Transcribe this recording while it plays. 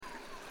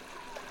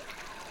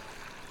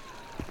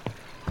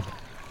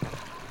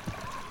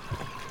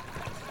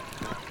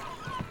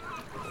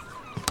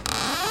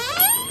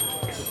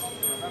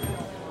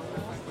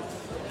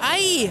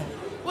Hey!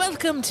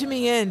 Welcome to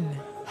me inn.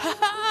 Ha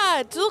ha!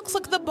 It looks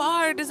like the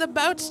bard is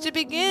about to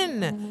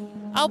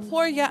begin. I'll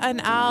pour ya an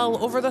ale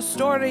over the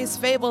stories,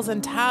 fables,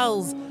 and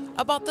tales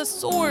about the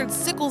swords,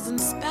 sickles, and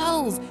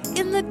spells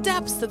in the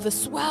depths of the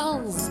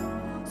swells.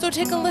 So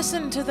take a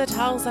listen to the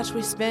tales that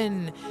we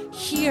spin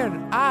here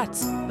at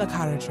the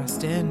Carriage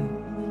Rest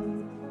Inn.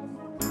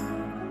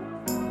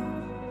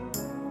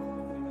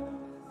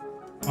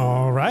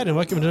 All right, and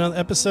welcome to another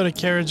episode of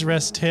Carriage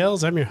Rest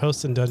Tales. I'm your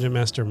host and Dungeon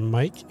Master,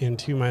 Mike, and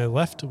to my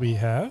left we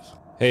have...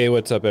 Hey,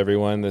 what's up,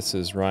 everyone? This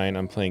is Ryan.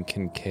 I'm playing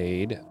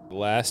Kincaid.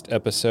 Last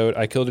episode,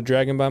 I killed a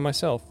dragon by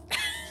myself.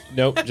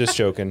 Nope, just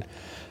joking.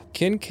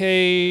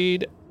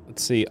 Kincaid,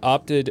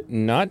 opted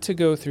not to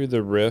go through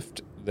the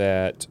rift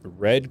that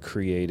Red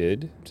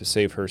created to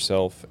save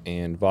herself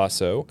and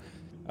Vaso,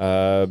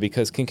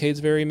 because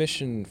Kincaid's very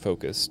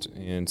mission-focused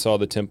and saw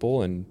the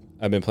temple, and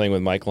I've been playing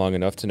with Mike long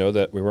enough to know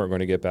that we weren't going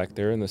to get back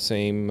there in the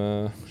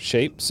same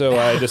shape, so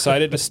I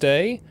decided to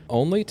stay,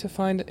 only to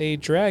find a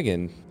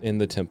dragon in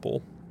the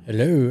temple.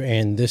 Hello,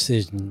 and this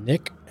is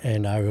Nick,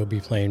 and I will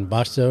be playing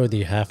Vaso,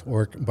 the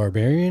half-orc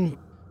barbarian.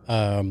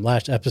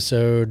 Last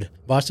episode,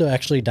 Vaso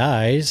actually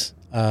dies,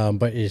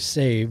 but is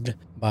saved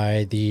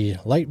by the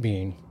light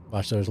being.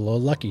 Vaso is a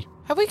little lucky.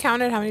 Have we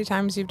counted how many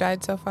times you've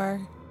died so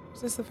far? Is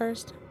this the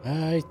first?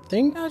 I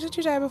think... No, did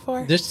you die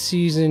before? This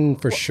season,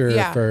 for sure,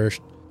 yeah. First.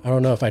 I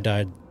don't know if I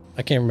died.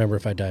 I can't remember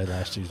if I died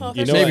last season. Well,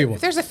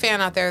 if there's a fan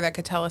out there that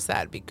could tell us that,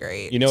 it'd be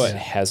great. You know what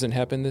hasn't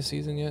happened this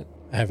season yet?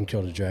 I haven't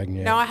killed a dragon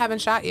yet. No, I haven't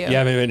shot you. You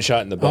haven't been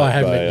shot in the butt. Oh, I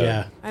haven't,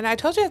 yeah. And I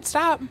told you it'd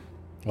stop.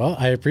 Well,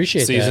 I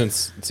appreciate that.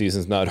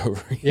 Season's not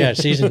over yet. Yeah,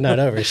 season's not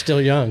over. It's still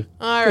young.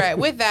 All right,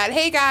 with that,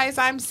 hey guys,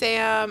 I'm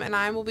Sam, and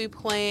I will be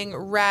playing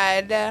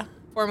Red,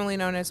 formerly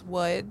known as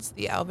Woods,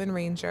 the Elven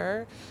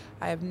Ranger.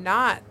 I have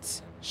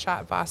not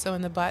shot Vaso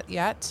in the butt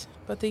yet,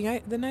 but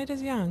the night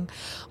is young.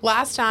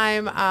 Last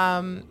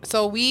time,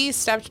 so we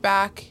stepped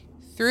back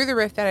through the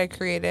rift that I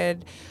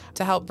created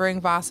to help bring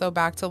Vaso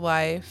back to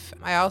life.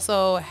 I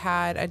also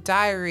had a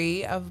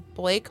diary of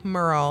Blake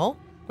Merle,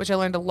 which I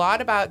learned a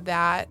lot about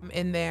that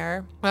in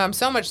there.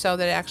 So much so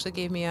that it actually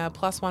gave me a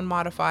 +1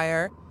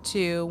 modifier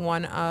to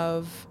one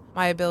of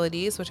my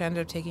abilities, which I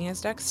ended up taking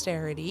as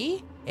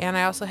dexterity. And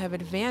I also have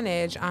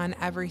advantage on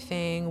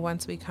everything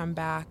once we come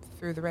back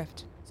through the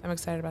rift. So I'm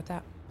excited about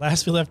that.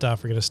 Last we left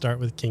off, we're going to start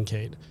with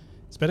Kincaid.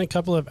 It's been a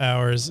couple of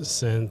hours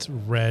since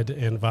Red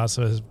and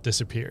Vaso has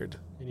disappeared.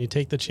 And you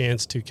take the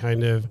chance to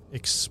kind of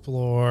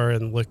explore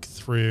and look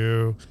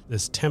through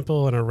this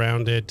temple and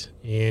around it,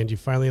 and you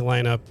finally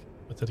line up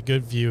with a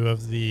good view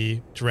of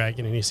the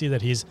dragon, and you see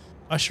that he's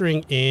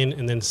ushering in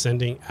and then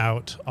sending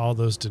out all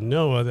those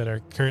Denoa that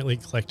are currently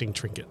collecting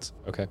trinkets.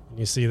 Okay. And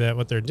you see that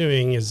what they're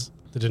doing is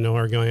the Denoa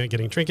are going out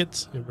getting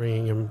trinkets and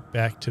bringing him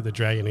back to the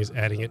dragon. He's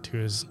adding it to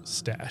his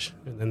stash,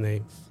 and then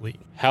they flee.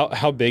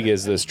 How big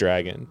is this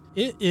dragon?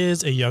 It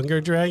is a younger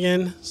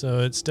dragon, so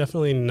it's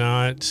definitely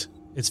not...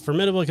 It's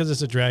formidable because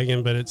it's a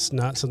dragon, but it's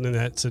not something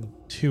that's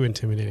too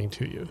intimidating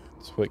to you.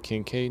 It's what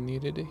Kincaid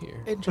needed to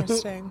hear.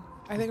 Interesting.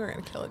 I think we're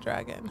going to kill a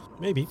dragon.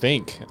 Maybe.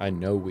 I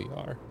know we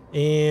are.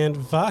 And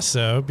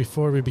Vaso,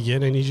 before we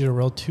begin, I need you to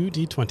roll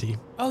 2d20.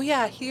 Oh,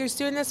 yeah. He's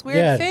doing this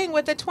weird thing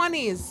with the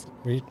 20s.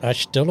 I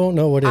still don't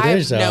know what it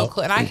is. I have no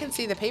clue. And I can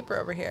see the paper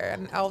over here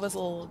and all of his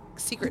little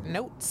secret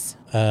notes.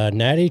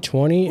 Natty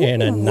 20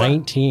 and a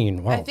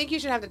 19. Wow. I think you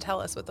should have to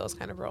tell us with those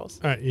kind of rolls.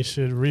 All right, you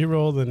should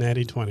re-roll the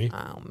natty 20.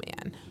 Oh,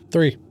 man.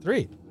 3.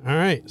 All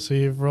right, so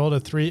you've rolled a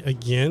 3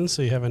 again,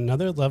 so you have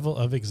another level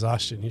of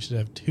exhaustion. You should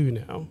have 2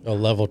 now. A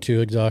level 2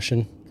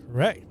 exhaustion.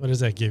 Correct. What does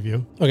that give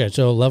you? Okay,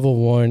 so level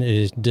 1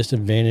 is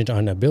disadvantage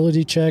on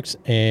ability checks,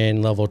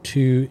 and level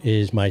 2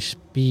 is my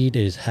speed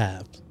is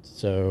halved.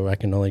 So I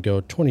can only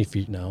go 20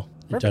 feet now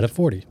instead of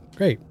 40.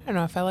 Great. I don't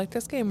know if I like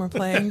this game we're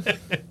playing.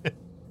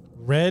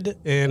 Red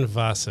and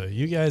Vaso,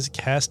 you guys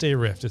cast a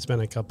rift. It's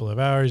been a couple of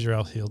hours. You're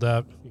all healed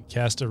up. You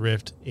cast a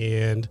rift,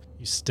 and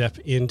you step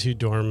into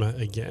Dorma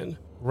again.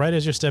 Right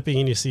as you're stepping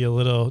in, you see a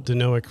little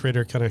Denoa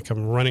critter kind of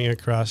come running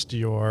across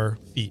your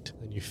feet.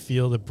 And you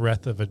feel the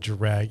breath of a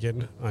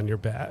dragon on your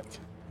back.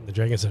 And the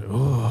dragon said,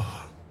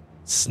 "Oh,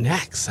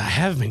 snacks. I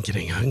have been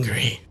getting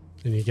hungry."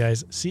 And you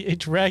guys see a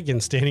dragon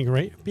standing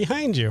right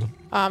behind you.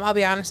 I'll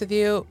be honest with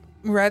you.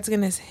 Red's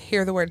going to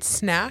hear the word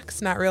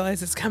snacks, not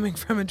realize it's coming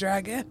from a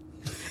dragon,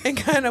 and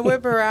kind of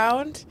whip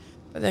around,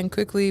 but then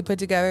quickly put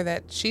together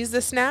that she's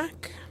the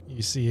snack.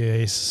 You see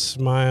a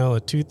smile, a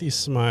toothy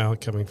smile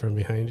coming from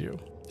behind you.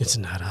 "It's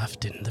not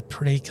often the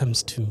prey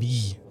comes to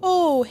me."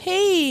 Oh,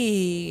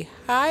 hey.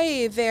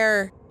 Hi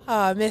there,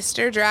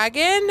 Mr.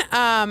 Dragon.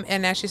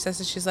 And as she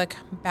says it, she's like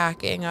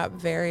backing up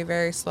very,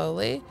 very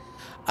slowly.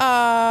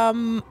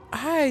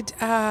 Hi,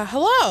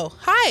 hello.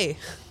 Hi.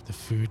 The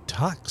food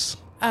talks.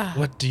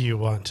 What do you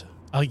want?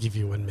 I'll give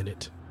you 1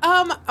 minute.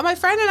 My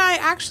friend and I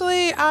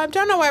actually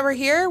don't know why we're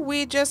here.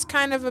 We just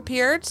kind of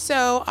appeared.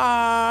 So,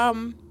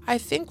 I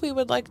think we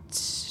would like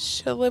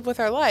to live with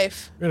our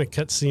life. We're going to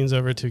cut scenes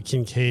over to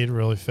Kincaid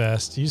really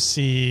fast. You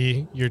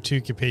see your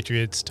 2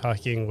 compatriots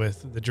talking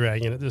with the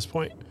dragon at this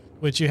point,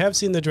 which you have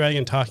seen the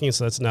dragon talking,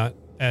 so that's not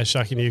as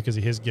shocking to you because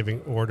he is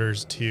giving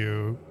orders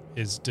to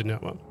his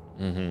Denoma.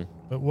 Mm-hmm.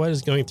 But what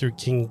is going through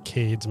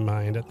Kincaid's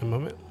mind at the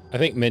moment? I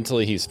think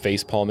mentally he's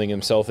face-palming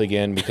himself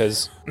again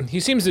because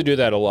he seems to do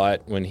that a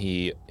lot when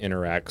he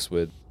interacts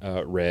with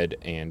Red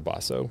and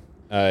Basso.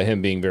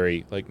 Him being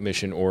very like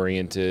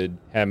mission-oriented,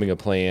 having a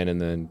plan,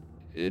 and then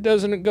it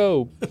doesn't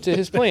go to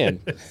his plan.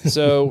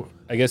 So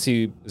I guess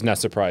he is not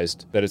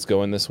surprised that it's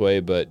going this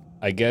way, but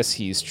I guess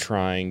he's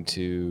trying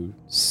to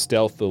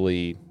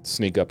stealthily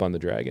sneak up on the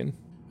dragon.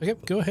 Okay,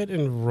 go ahead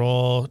and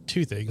roll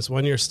 2 things.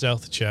 One, your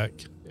stealth check,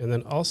 and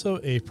then also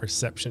a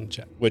perception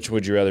check. Which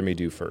would you rather me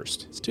do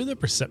first? Let's do the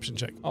perception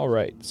check. All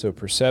right, so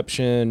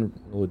perception,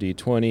 roll a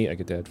d20, I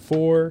get to add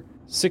 4,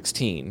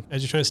 16.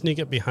 As you're trying to sneak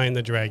up behind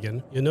the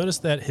dragon, you'll notice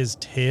that his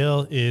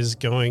tail is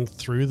going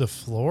through the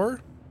floor,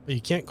 but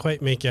you can't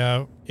quite make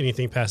out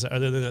anything past it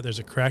other than that there's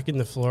a crack in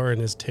the floor and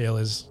his tail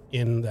is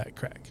in that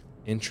crack.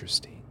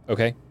 Interesting.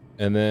 Okay,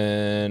 and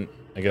then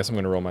I guess I'm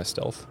going to roll my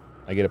stealth.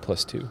 I get a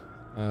 +2.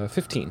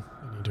 15.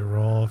 I need to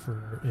roll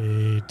for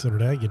a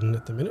dragon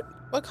at the minute.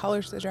 What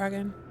color's the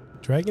dragon?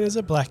 Dragon is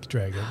a black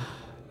dragon.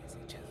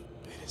 It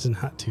is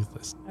not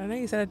toothless. I don't know.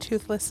 You said a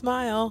toothless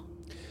smile.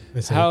 I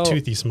said a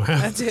toothy smile.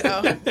 That's it.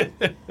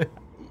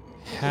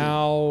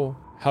 Oh.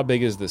 How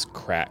big is this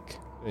crack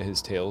that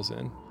his tail's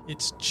in?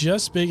 It's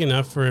just big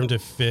enough for him to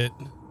fit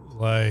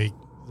like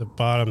the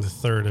bottom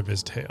third of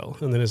his tail,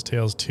 and then his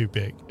tail's too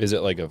big. Is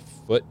it like a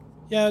foot?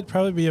 Yeah, it'd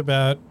probably be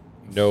about...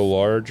 No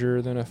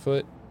larger than a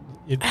foot?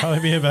 It'd probably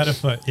be about a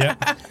foot, yeah.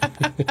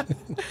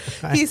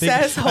 He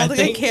says, holding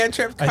a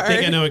cantrip card. I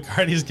think I know what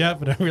card he's got,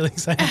 but I'm really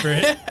excited for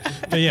it.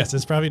 But yes,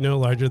 it's probably no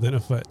larger than a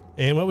foot.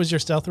 And what was your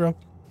stealth roll?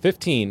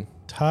 15.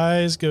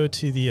 Ties go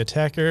to the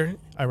attacker.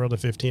 I rolled a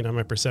 15 on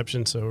my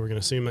perception, so we're going to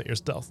assume that you're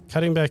stealth.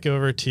 Cutting back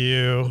over to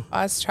you.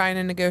 Us trying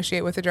to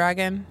negotiate with the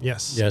dragon.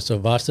 Yes. Yeah, so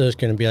Vasa is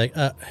going to be like,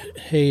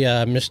 hey,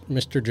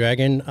 Mr.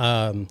 Dragon,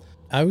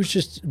 I was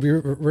just,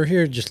 we're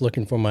here just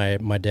looking for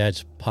my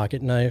dad's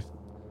pocket knife.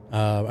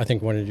 I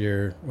think one of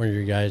your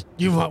guys.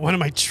 You want one of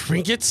my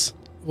trinkets?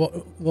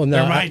 Well, no.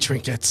 They're my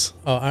trinkets.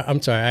 Oh,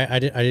 I'm sorry. I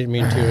didn't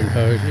mean to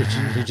impose.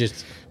 He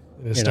just.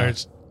 And it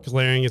starts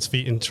glaring its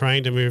feet and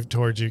trying to move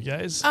towards you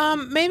guys.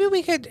 Maybe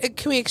we could.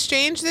 Can we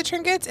exchange the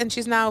trinkets? And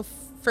she's now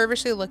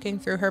feverishly looking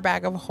through her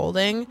bag of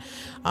holding.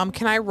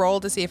 Can I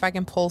roll to see if I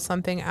can pull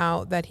something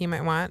out that he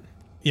might want?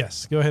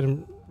 Yes. Go ahead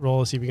and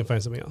roll to see if you can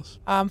find something else.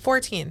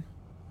 14.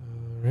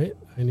 All right.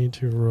 I need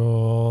to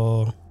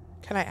roll.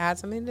 Can I add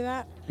something to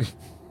that?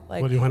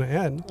 Like what do you want to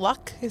add?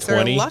 Luck? Is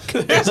 20. there a luck?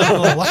 There's a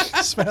little luck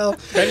spell.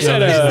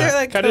 Can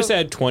I just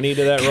add 20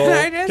 to that roll?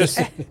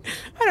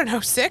 I don't know,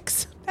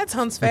 6? That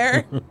sounds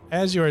fair.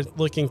 As you are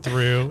looking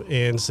through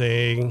and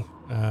saying,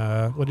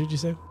 what did you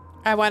say?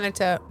 I wanted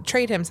to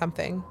trade him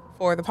something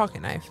for the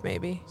pocket knife,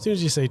 maybe. As soon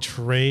as you say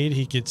trade,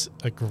 he gets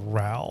a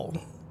growl.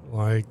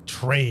 Like,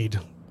 trade?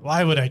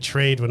 Why would I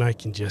trade when I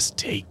can just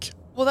take?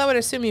 Well, that would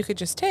assume you could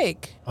just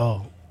take.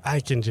 Oh, I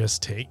can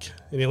just take.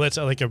 And he lets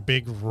out like a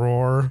big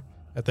roar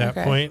at that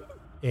point.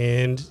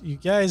 And you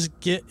guys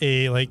get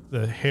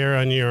the hair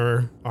on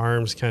your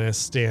arms kind of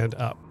stand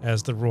up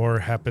as the roar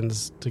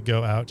happens to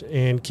go out.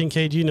 And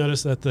Kincaid, you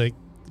notice that the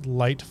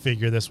light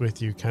figure that's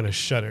with you kind of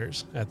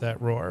shudders at that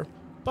roar.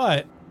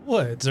 But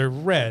Woods or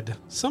Red,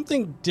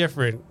 something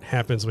different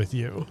happens with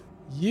you.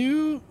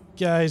 You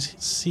guys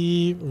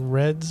see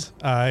Red's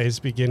eyes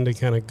begin to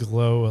kind of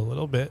glow a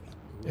little bit.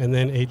 And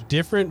then a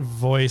different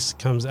voice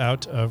comes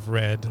out of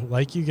Red,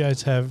 like you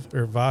guys have,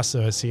 or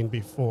Vasa has seen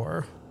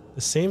before.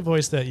 The same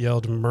voice that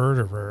yelled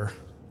murderer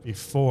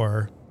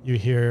before, you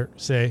hear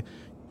say,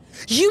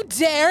 "You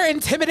dare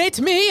intimidate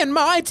me in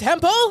my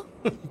temple?"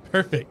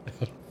 Perfect.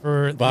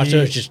 For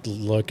Vasa is just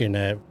looking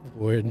at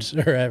Woods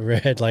or at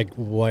Red like,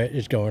 what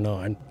is going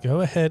on?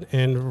 Go ahead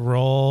and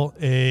roll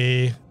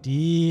a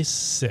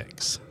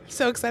D6.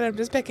 So excited, I'm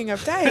just picking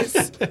up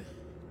dice.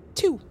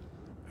 2. All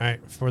right,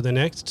 for the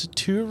next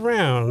 2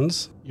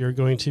 rounds, you're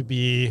going to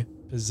be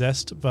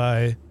possessed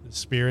by the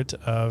spirit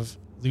of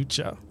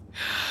Lucha.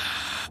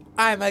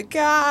 I'm a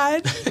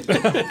god.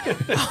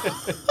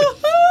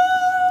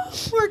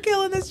 We're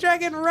killing this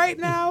dragon right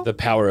now. The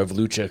power of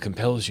Lucha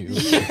compels you.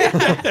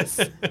 Yes.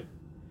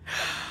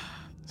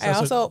 I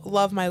also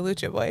love my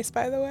Lucha voice,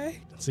 by the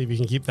way. Let's see if you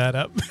can keep that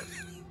up.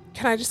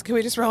 Can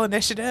we just roll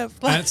initiative?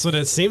 That's what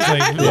it seems like.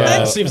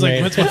 Yeah, It seems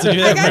like Woods wants to do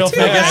that real two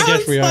fast. rounds, I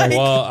guess we are.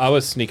 Well, I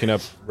was sneaking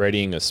up,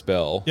 readying a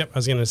spell. Yep, I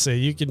was going to say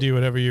you can do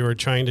whatever you were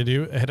trying to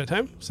do ahead of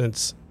time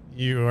since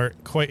you are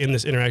quite in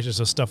this interaction,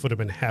 so stuff would have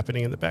been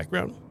happening in the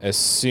background. As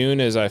soon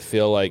as I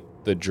feel like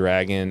the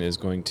dragon is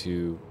going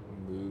to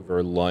move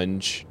or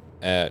lunge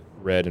at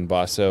Red and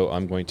Basso,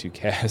 I'm going to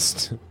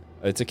cast,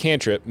 it's a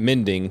cantrip,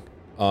 Mending,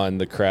 on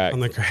the crack. On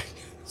the crack.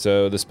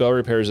 So the spell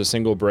repairs a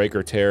single break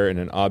or tear in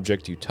an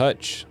object you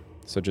touch,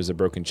 such as a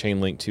broken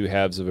chain link, 2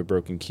 halves of a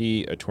broken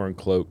key, a torn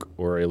cloak,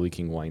 or a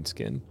leaking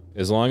wineskin.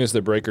 As long as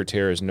the break or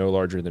tear is no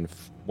larger than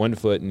 1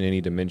 foot in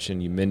any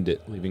dimension, you mend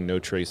it, leaving no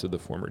trace of the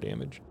former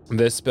damage.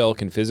 This spell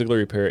can physically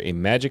repair a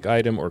magic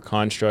item or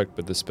construct,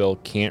 but the spell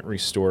can't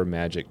restore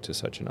magic to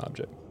such an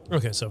object.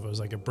 Okay, so if it was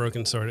like a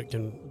broken sword, it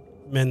can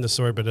mend the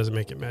sword, but doesn't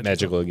make it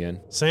Magical again.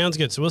 Sounds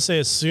good. So we'll say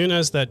as soon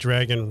as that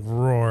dragon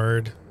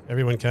roared,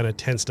 everyone kind of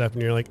tensed up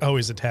and you're like, oh,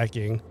 he's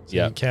attacking. So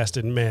you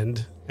casted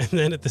mend. And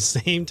then at the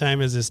same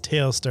time as his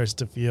tail starts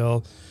to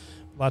feel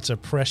lots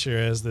of pressure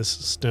as this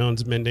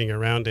stone's mending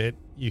around it,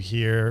 you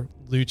hear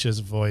Lucha's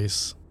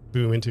voice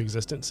boom into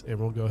existence. And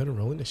we'll go ahead and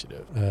roll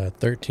initiative.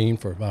 13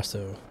 for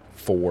Vaso.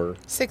 4.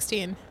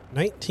 16.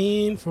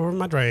 19 for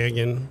my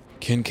dragon.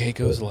 Kincaid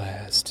goes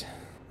last.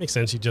 Makes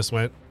sense. You just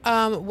went.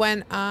 Now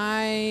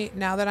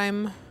that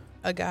I'm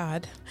a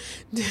god,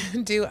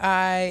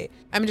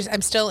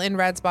 I'm still in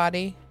Red's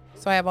body,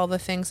 so I have all the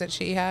things that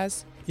she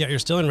has. Yeah, you're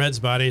still in Red's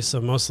body,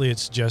 so mostly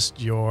it's just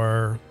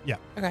your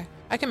Okay,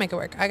 I can make it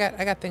work. I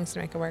got things to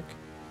make it work.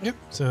 Yep,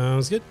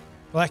 sounds good.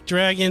 Black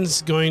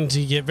Dragon's going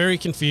to get very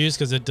confused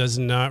because it does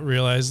not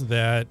realize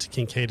that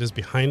Kincaid is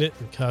behind it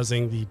and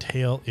causing the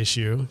tail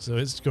issue. So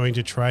it's going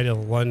to try to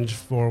lunge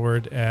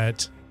forward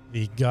at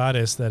the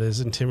goddess that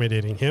is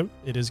intimidating him.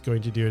 It is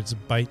going to do its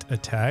bite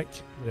attack.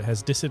 It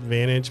has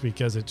disadvantage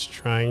because it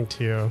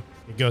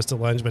goes to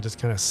lunge, but it's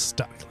kind of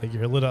stuck. Like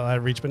you're a little out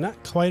of reach, but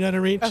not quite out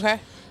of reach. Okay.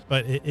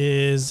 But it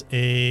is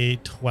a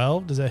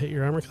 12. Does that hit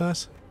your armor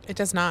class? It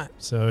does not.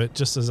 So it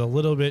just is a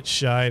little bit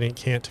shy and it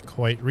can't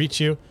quite reach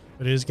you.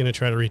 But it is going to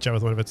try to reach out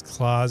with one of its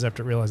claws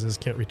after it realizes it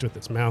can't reach with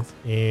its mouth.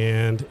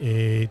 And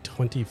a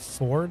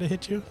 24 to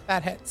hit you.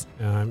 That hits.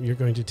 You're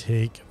going to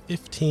take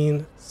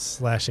 15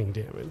 slashing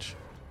damage.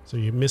 So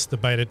you missed the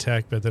bite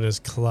attack, but then his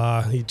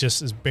claw, he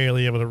just is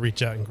barely able to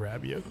reach out and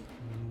grab you.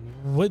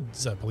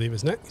 Woods, I believe,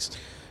 is next.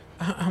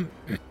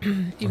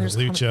 You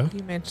Lucha.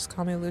 You may just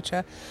call me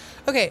Lucha.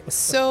 Okay,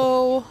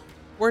 so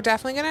we're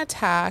definitely going to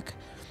attack.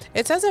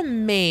 It says a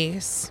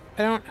mace.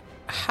 I don't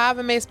have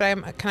a mace,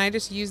 but can I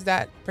just use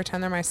that,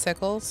 pretend they're my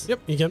sickles? Yep,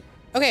 you can.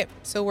 Okay,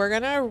 so we're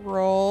going to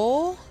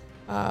roll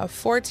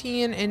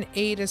 14 and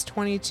 8 is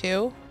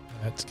 22.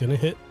 That's going to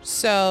hit.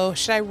 So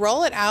should I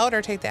roll it out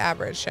or take the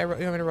average? You want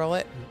me to roll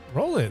it?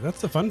 Roll it.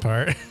 That's the fun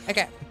part.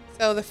 Okay,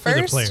 so the For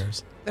the first...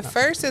 players. The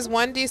first is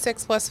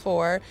 1d6 plus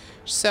 4,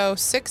 so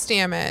 6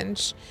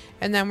 damage.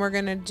 And then we're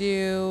going to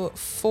do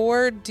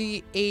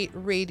 4d8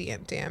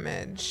 radiant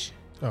damage.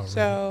 Oh,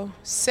 So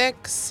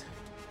 6,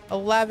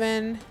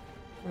 11,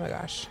 oh my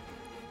gosh,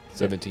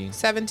 17.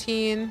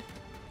 17,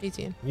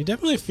 18. You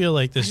definitely feel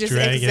like this Just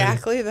dragon,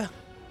 exactly the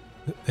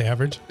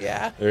average.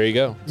 Yeah. There you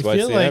go. That's You why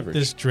it's feel the like average.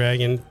 this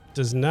dragon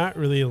does not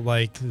really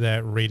like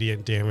that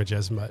radiant damage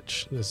as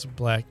much. This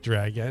black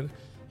dragon,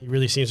 he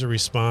really seems to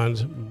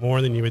respond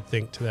more than you would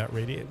think to that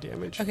radiant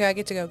damage. Okay, I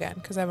get to go again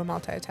because I have a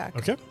multi-attack.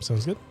 Okay,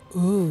 sounds good.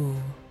 Ooh.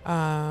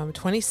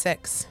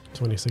 26.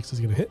 26 is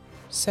going to hit.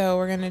 So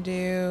we're going to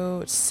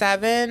do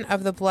 7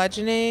 of the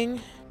bludgeoning,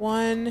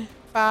 1,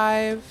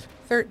 5,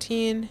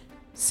 13,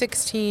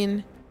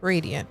 16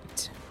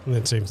 radiant. And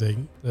then same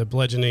thing. The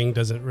bludgeoning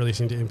doesn't really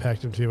seem to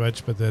impact him too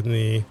much, but then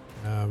the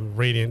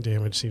radiant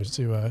damage seems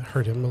to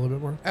hurt him a little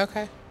bit more.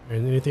 Okay.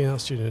 And anything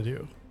else you're going to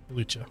do?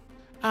 Lucha.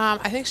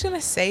 I think she's going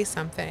to say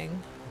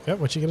something. Okay,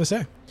 what you going to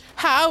say?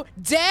 How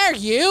dare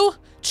you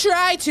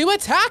try to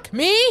attack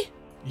me?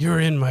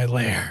 You're in my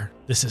lair.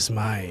 This is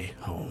my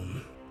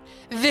home.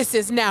 This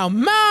is now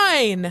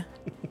mine.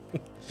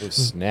 Oh,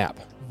 snap.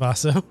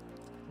 Vaso,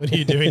 what are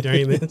you doing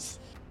during this?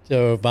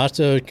 So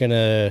Vaso is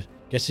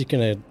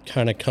gonna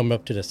kind of come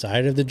up to the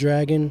side of the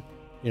dragon,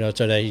 so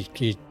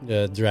that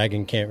the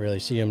dragon can't really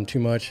see him too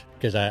much.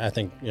 Because I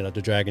think the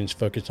dragon's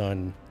focused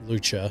on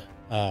Lucha,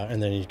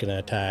 and then he's gonna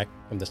attack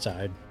from the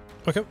side.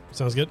 Okay,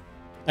 sounds good.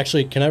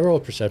 Actually, can I roll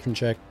a perception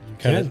check?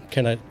 can.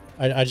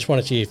 I just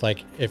want to see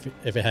if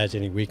it has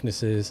any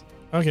weaknesses.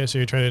 Okay, so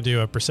you're trying to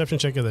do a perception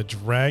check of the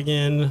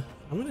dragon.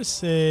 I'm going to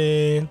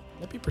say,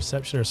 that'd be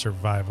perception or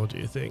survival, do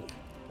you think?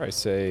 Probably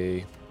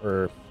say,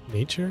 or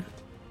Nature?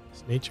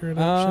 Is nature an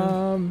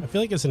option? I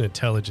feel like it's an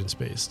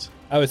intelligence-based.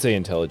 I would say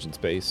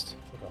intelligence-based.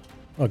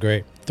 Oh,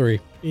 great. 3.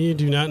 You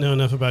do not know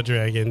enough about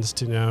dragons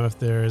to know if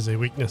there is a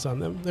weakness on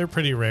them. They're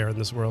pretty rare in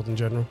this world in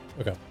general.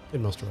 Okay.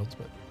 In most worlds,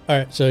 but... All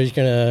right, so he's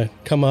going to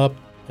come up,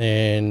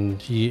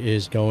 and he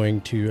is going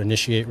to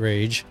initiate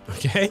rage.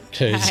 Okay.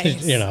 Because,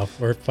 Nice.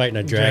 we're fighting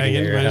a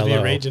dragon here. might as be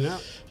Hello. raging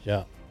out.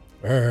 Yeah.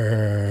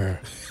 Brrr.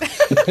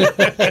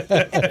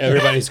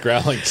 Everybody's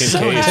growling. Kincaid's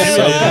I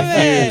so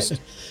love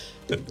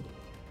confused.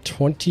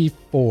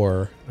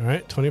 24. All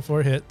right,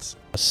 24 hits.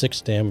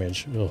 6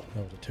 damage. Oh,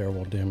 that was a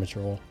terrible damage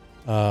roll.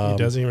 He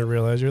doesn't even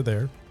realize you're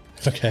there.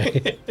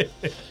 Okay.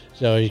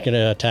 So he's going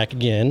to attack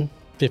again.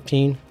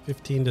 15.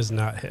 15 does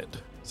not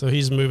hit. So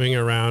he's moving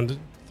around,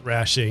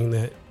 thrashing.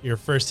 That your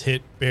first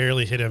hit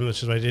barely hit him,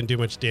 which is why it didn't do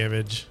much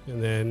damage.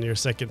 And then your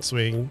second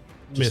swing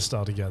missed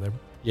altogether.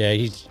 Yeah,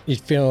 he's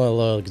feeling a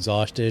little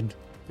exhausted.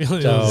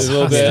 Feeling So, A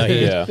little Yeah, bit,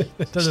 he- yeah.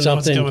 Doesn't know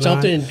what's going on.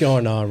 Something's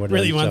going on with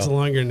Really him. wants so, a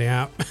longer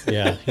nap.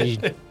 Yeah,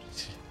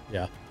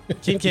 yeah.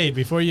 Kincaid,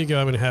 before you go,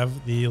 I'm going to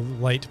have the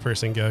light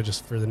person go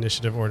just for the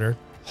initiative order.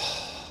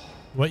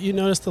 What you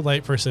notice the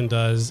light person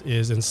does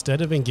is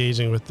instead of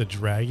engaging with the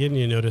dragon,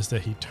 you notice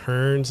that he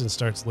turns and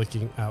starts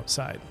looking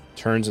outside.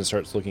 Turns and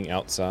starts looking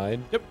outside.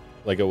 Yep.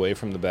 Like away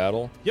from the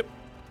battle. Yep.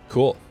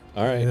 Cool.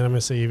 All right. And then I'm going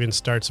to say even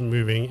starts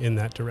moving in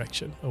that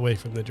direction, away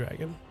from the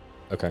dragon.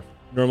 Okay.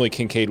 Normally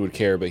Kincaid would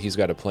care, but he's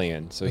got a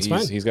plan, so That's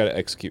fine. he's got to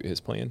execute his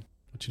plan.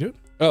 What you do?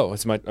 Oh,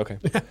 it's my okay.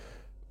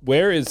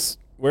 Where's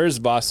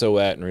Vaso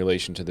at in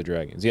relation to the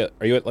dragons? Yeah,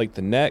 are you at like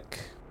the neck?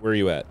 Where are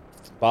you at?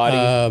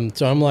 Body.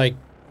 So I'm like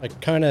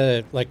kind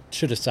of like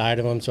to the side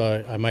of him,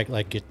 so I might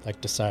like get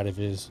like the side of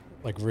his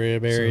like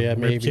rib area, So,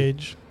 maybe. rib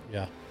cage.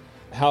 Yeah.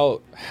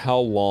 How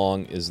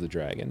long is the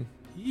dragon?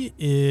 He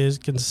is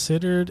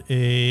considered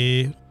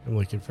I'm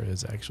looking for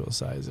his actual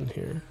size in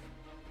here,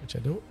 which I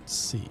don't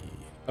see.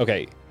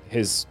 Okay,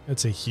 his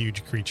That's a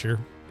huge creature.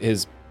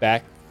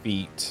 back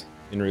feet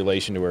in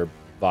relation to where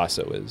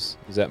Vaso is.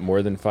 Is that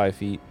more than 5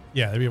 feet?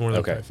 Yeah, that'd be more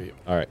than Okay. 5 feet.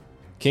 All right.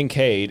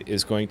 Kincaid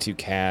is going to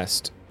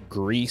cast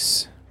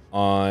grease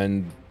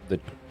on the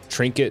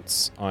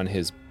trinkets on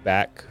his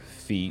back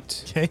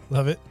feet Okay,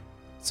 love it.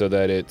 so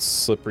that it's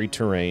slippery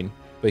terrain.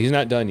 But he's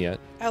not done yet.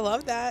 I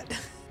love that.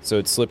 So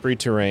it's slippery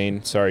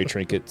terrain. Sorry,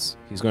 trinkets.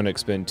 He's going to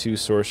expend 2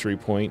 sorcery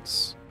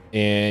points.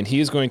 And he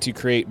is going to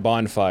create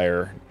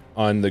bonfire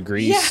on the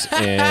grease.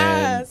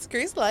 Yes,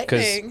 grease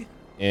lightning.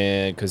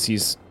 And because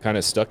he's kind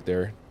of stuck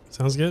there.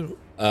 Sounds good.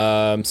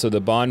 So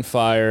the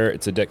bonfire,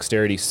 it's a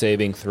dexterity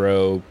saving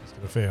throw. It's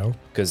going to fail.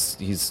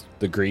 Because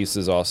the grease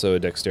is also a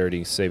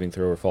dexterity saving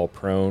throw or fall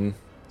prone.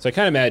 So I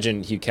kind of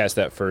imagine he cast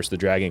that first. The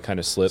dragon kind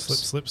of slips.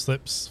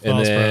 Slips. And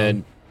Falls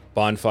then prone.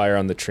 bonfire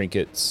on the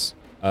trinkets.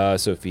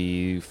 So if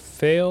he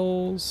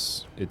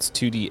fails, it's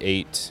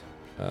 2d8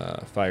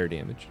 fire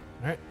damage.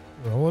 All right,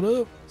 roll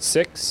it up.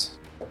 6,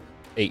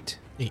 8.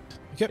 8.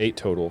 Okay. 8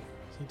 total.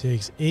 He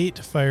takes 8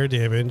 fire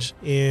damage,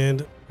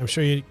 and I'm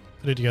sure you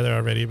put it together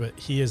already, but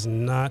he is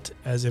not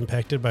as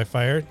impacted by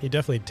fire. He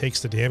definitely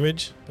takes the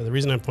damage, but the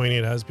reason I'm pointing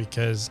it out is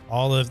because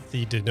all of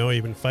the Denoa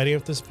you've been fighting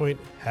at this point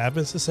have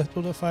been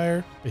susceptible to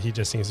fire, but he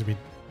just seems to be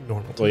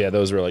normal. Well, yeah,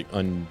 those were like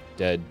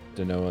undead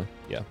Denoa.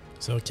 Yeah,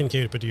 So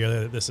Kincaid put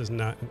together that this is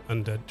not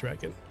an undead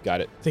dragon.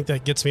 got it. I think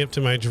that gets me up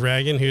to my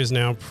dragon, who is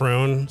now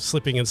prone,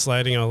 slipping and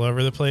sliding all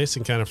over the place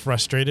and kind of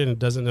frustrated and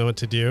doesn't know what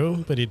to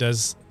do. But he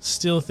does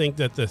still think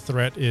that the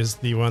threat is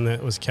the one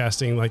that was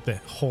casting like the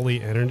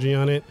holy energy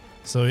on it.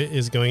 So it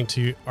is going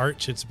to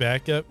arch its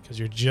back up because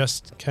you're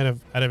just kind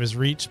of out of his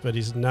reach, but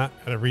he's not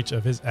out of reach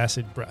of his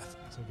acid breath.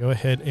 So go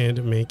ahead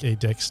and make a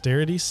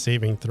dexterity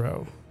saving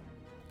throw.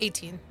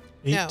 18.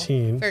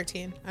 18. No,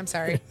 13. I'm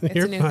sorry. It's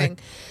You're a new fine. thing.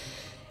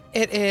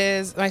 It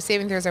is, my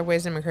saving throws are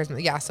wisdom and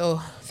charisma. Yeah, so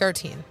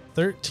 13.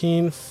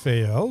 13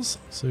 fails.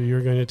 So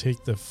you're going to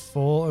take the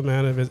full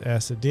amount of his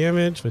acid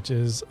damage, which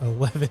is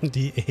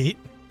 11d8,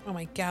 Oh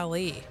my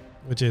golly.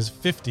 which is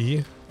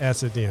 50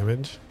 acid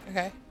damage.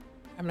 Okay.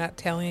 I'm not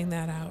tallying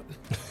that out.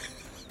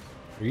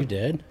 Are you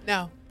dead?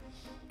 No,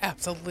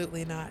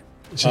 absolutely not.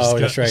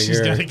 That's right,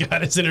 She's got you're- a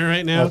goddess in her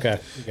right now. Okay.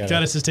 You got it.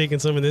 Goddess is taking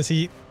some of this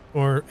heat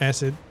or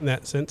acid in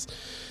that sense.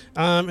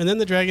 And then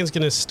the dragon's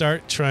going to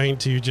start trying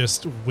to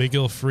just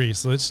wiggle free.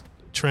 So it's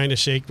trying to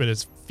shake, but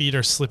its feet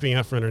are slipping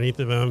out from underneath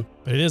of him.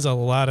 But it is a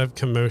lot of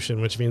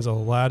commotion, which means a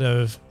lot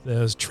of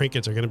those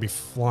trinkets are going to be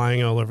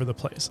flying all over the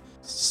place.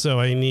 So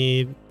I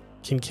need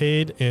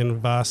Kincaid and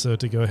Vaso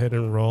to go ahead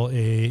and roll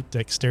a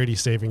dexterity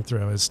saving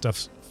throw as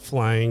stuff's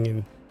flying,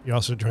 and you're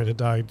also trying to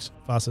dodge,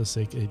 for Vaso's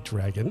sake, a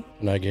dragon.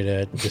 And I get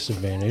a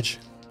disadvantage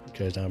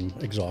because I'm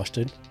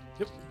exhausted.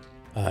 Yep.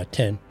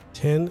 10.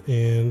 10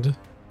 and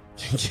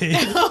Kincaid.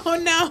 Oh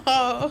no.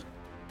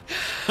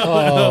 Oh,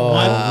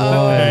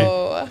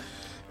 Oh.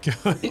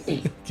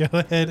 Go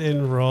ahead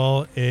and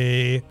roll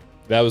a.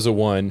 That was a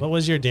 1. What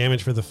was your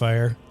damage for the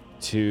fire?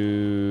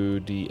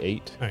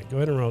 2d8. All right, go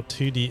ahead and roll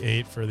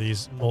 2d8 for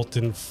these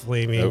molten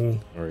flaming.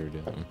 Nope. Already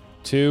did that one.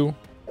 2.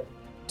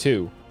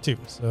 2.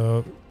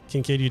 So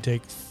Kincaid, you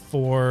take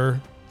 4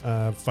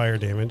 fire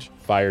damage,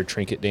 Fire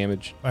trinket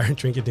damage. fire and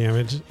trinket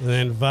damage. And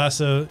then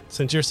Vaso,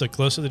 since you're so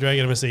close to the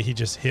dragon, I'm going to say he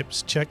just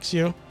hips checks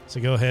you. So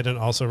go ahead and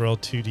also roll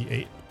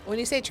 2d8. When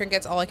you say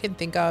trinkets, all I can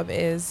think of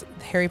is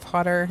Harry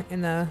Potter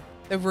in the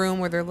room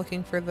where they're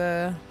looking for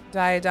the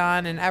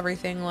diadon and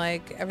everything.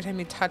 Like every time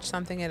you touch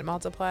something, it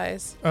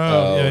multiplies.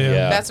 Oh, yeah.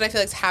 yeah. That's what I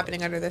feel like is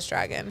happening under this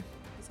dragon.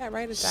 Is that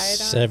right? A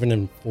diadon? 7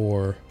 and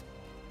 4.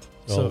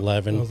 So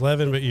 11.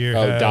 11, but you're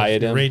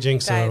diadem. raging,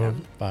 so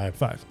Diadem. 5.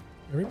 5.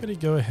 Everybody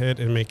go ahead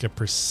and make a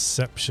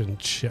perception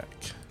check.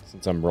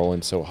 Since I'm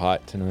rolling so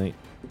hot tonight.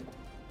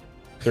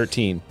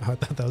 13. Oh, I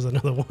thought that was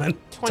another one.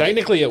 20,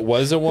 Technically, it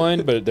was a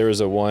 1, but there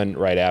was a 1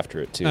 right after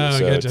it, too. Oh, so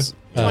gotcha. it's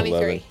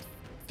 23.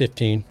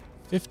 15.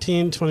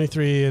 15,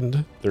 23,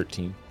 and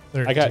 13.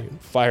 13. I got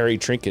fiery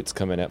trinkets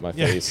coming at my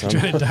Yeah, face.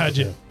 trying to dodge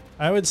it.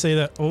 I would say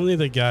that only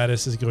the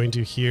goddess is going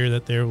to hear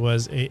that there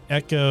was a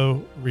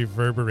echo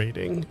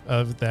reverberating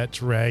of that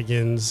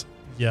dragon's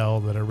yell,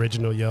 that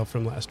original yell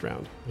from last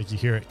round. Like you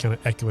hear it kind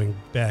of echoing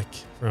back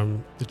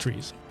from the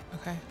trees.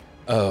 Okay.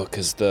 Oh,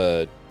 because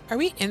the Are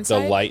we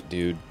inside? light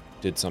dude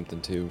did something,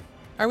 too.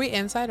 Are we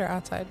inside or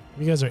outside?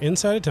 You guys are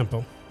inside a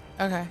temple.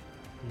 Okay.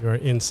 You are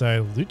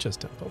inside Lucha's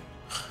temple.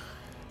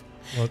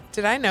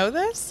 Did I know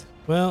this?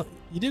 Well,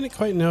 you didn't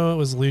quite know it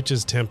was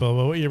Luch's temple,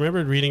 but what you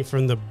remembered reading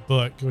from the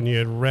book when you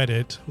had read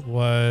it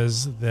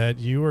was that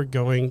you were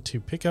going to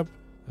pick up,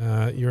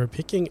 you were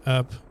picking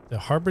up the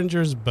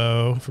Harbinger's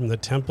bow from the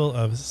temple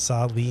of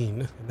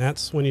Saline. And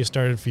that's when you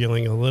started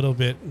feeling a little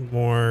bit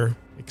more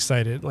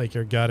excited, like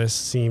your goddess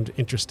seemed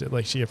interested,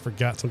 like she had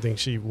forgot something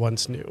she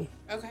once knew.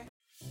 Okay.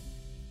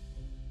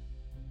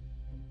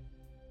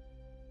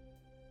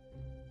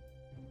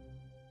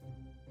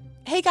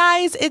 Hey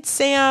guys, it's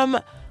Sam.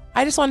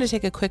 I just wanted to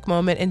take a quick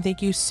moment and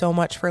thank you so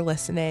much for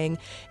listening.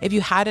 If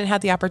you hadn't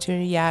had the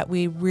opportunity yet,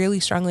 we really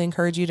strongly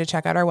encourage you to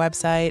check out our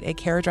website at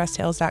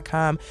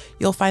caradresstales.com.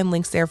 You'll find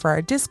links there for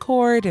our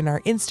Discord and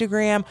our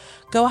Instagram.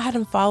 Go ahead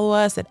and follow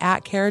us at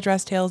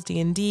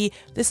caradresstalesdnd.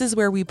 This is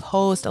where we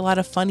post a lot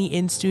of funny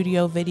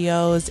in-studio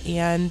videos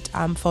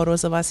and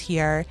photos of us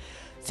here.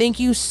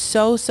 Thank you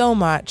so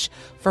much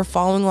for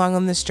following along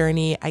on this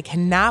journey. I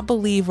cannot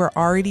believe we're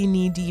already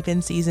knee-deep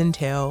in season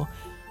 2.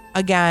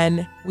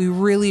 Again, we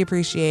really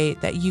appreciate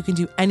that you can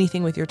do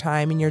anything with your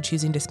time and you're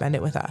choosing to spend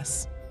it with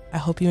us. I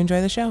hope you enjoy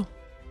the show.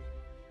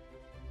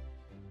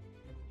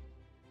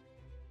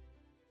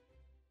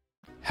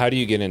 How do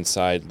you get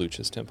inside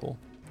Lucha's temple?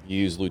 You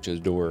use Lucha's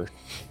door.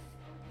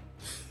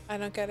 I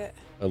don't get it.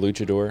 A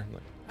luchador?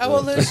 Oh,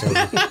 well,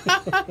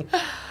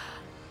 Lucha.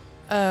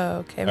 Oh,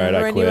 okay. All right, Remember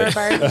I when you were a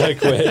quit. bard? I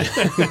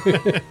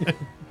quit.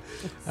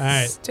 All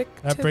right, Stick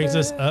that to brings the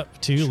us up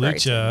to Triton.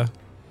 Lucha.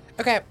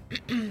 Okay.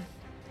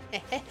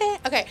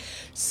 Okay.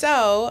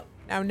 So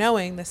now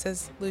knowing this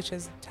is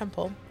Lucha's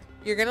temple,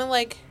 you're going to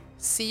like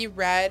see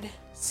Red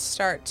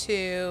start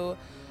to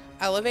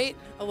elevate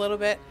a little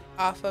bit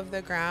off of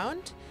the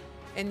ground.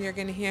 And you're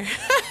going to hear,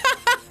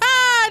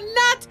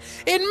 not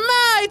in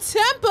my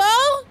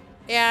temple.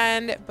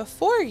 And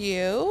before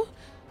you,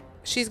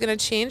 she's going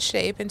to change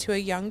shape into a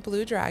young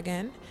blue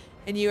dragon.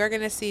 And you are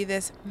going to see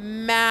this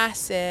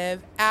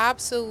massive,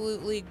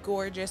 absolutely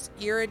gorgeous,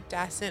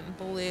 iridescent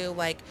blue,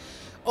 like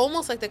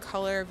almost like the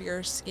color of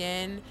your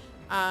skin.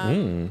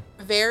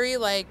 Very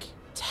like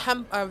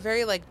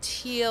very like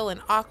teal and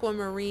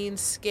aquamarine,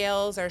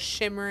 scales are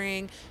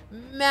shimmering,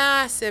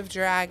 massive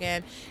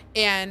dragon.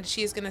 And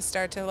she's going to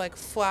start to like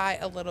fly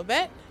a little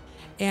bit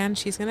and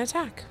she's going to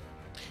attack.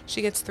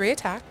 She gets 3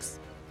 attacks.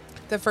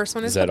 The first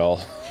one is that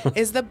all?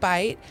 is the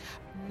bite.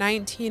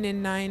 19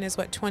 and 9 is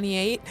what,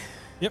 28?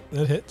 Yep,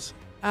 that hits.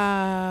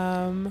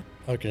 I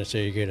was going to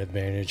say you get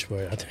advantage,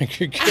 but I think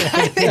you're good.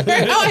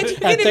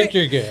 I think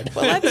you're good.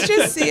 Well, let's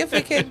just see if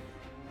we can.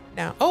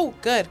 No. Oh,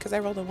 good, because I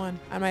rolled a 1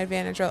 on my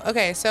advantage roll.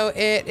 Okay, so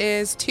it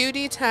is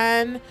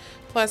 2d10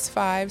 plus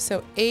 5,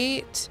 so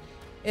 8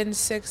 and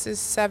 6 is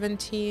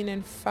 17,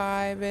 and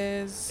 5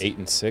 is 8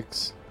 and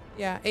 6?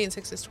 Yeah, 8 and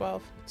 6 is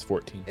 12. It's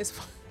 14.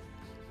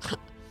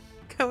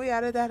 Can we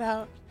edit that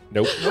out?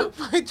 Nope.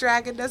 My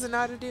dragon doesn't know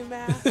how to do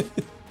math.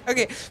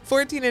 Okay,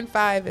 14 and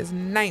 5 is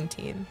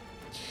 19.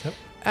 Yep.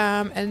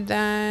 And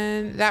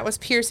then that was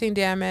piercing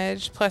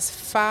damage plus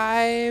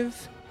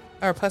 5,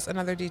 or plus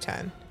another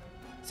d10.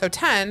 So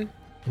 10.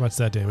 What's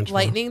that damage for?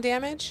 Lightning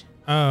damage.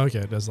 Oh, okay,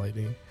 it does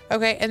lightning.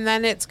 Okay, and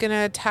then it's going to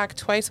attack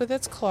twice with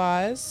its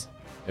claws.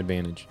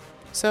 Advantage.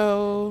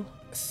 So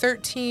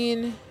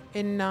 13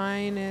 and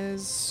 9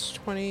 is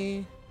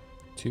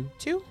 22.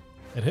 2?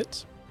 It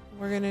hits.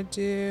 We're going to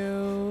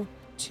do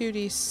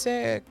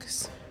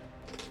 2d6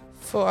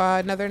 for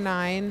another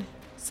 9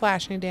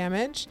 slashing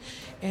damage.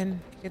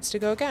 And it gets to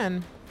go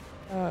again.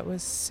 It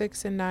was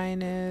 6 and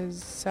 9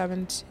 is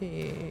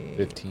 17.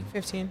 15.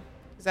 15.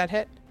 Does that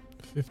hit?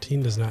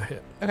 15 does not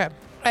hit. Okay.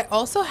 I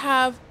also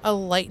have a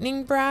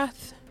lightning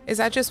breath. Is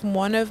that just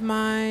one of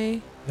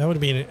my... That would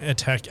be an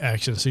attack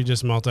action, so you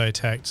just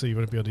multi-attack, so you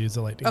wouldn't be able to use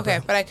the lightning. Okay,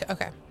 breath. but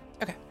okay.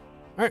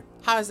 All right.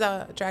 How's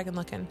the dragon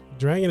looking?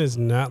 Dragon is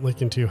not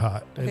looking too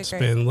hot. Okay, It's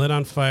great. been lit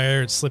on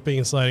fire. It's slipping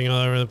and sliding all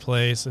over the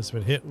place. It's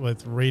been hit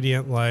with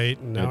radiant light.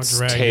 And now Its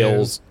dragon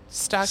tails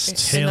Stuck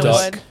Its in the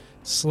tail's wood.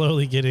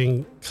 slowly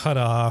getting cut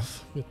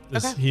off with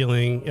this Okay.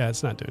 healing. Yeah,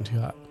 it's not doing too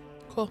hot.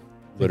 Cool.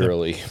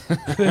 literally. I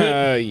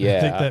think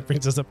Yeah. that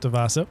brings us up to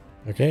Vaso.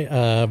 Okay,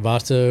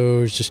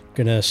 Vaso's just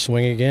going to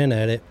swing again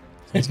at it.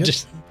 Sounds good.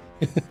 Just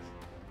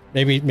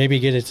maybe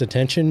get its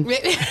attention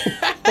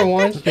for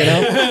once, you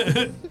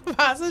know?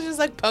 Vasa's just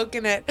like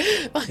poking it.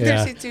 Like Yeah.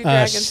 there's these 2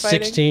 dragons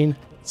fighting. 16.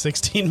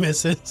 16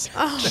 misses.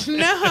 Oh,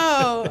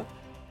 no.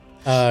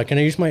 Can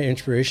I use my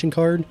inspiration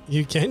card?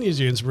 You can use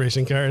your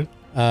inspiration card.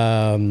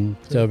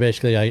 So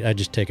basically, I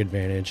just take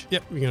advantage.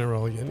 Yep, you're going to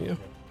roll again,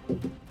 yeah.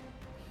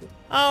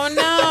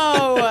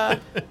 Oh,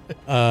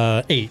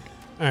 no. 8.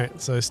 All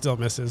right, so it still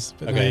misses,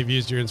 but now Okay. you've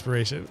used your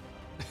inspiration.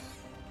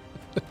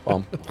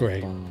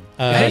 Great.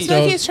 I just feel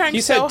like he's trying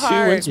he so said 2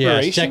 hard.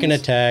 inspirations. Yeah, second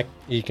attack.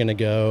 He's going to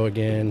go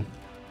again.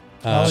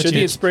 I'll let Should you-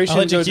 the inspiration I'll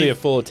let you go to keep- a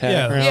full attack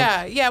Yeah.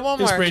 round? Yeah, one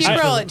more. Inspiration Keep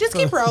for- rolling. Just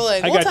keep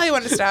rolling. I We'll got- tell you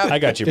when to stop. I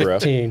got you, bro.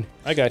 15.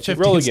 I got you. 15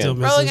 Roll still again.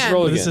 misses. Roll again.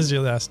 Roll This again. is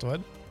your last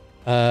one.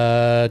 20.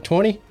 Yeah,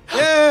 20.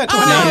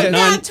 Oh, Non-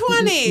 not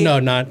 20. No,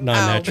 not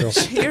natural.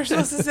 Oh, you're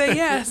supposed to say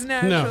yes.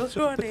 Natural No.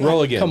 20.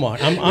 Roll again. Come on,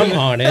 I'm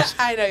honest.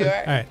 I know you are.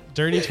 All right,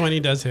 dirty 20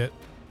 does hit.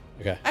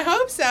 Okay. I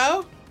hope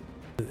so.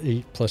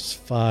 8 plus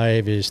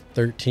 5 is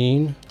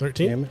 13.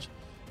 13? Damage.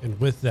 And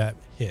with that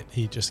hit,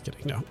 he just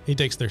kidding. No, he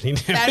takes 13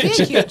 damage. That'd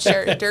be a cute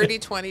shirt. Dirty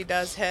 20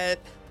 does hit.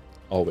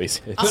 Always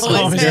hits.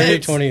 Always Dirty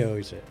hits. 20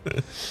 always hit.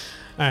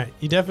 All right,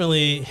 you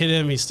definitely hit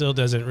him. He still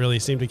doesn't really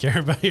seem to care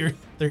about your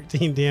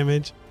 13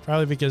 damage.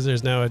 Probably because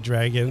there's now a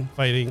dragon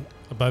fighting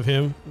above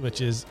him,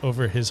 which is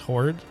over his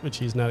hoard, which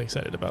he's not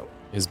excited about.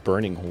 His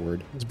burning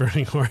hoard. His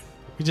burning hoard,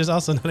 which is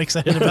also not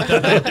excited about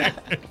that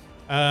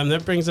either.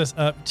 That brings us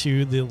up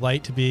to the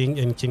light being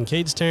in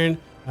Kincaid's turn.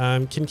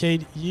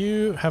 Kincaid,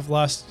 you have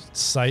lost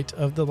sight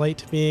of the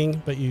light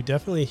being, but you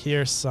definitely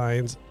hear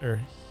signs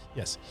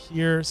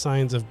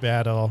of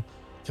battle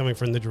coming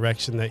from the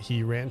direction that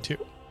he ran to.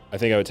 I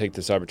think I would take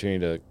this opportunity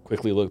to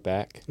quickly look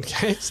back.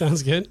 Okay,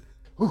 sounds good.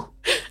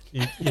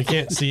 You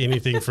can't see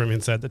anything from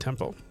inside the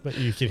temple, but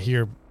you can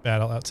hear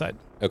battle outside.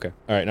 Okay.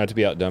 All right. Not to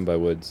be outdone by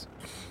woods.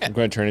 I'm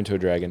going to turn into a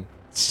dragon.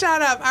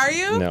 Shut up. Are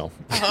you? No.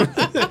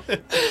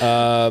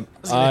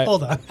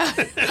 Hold on.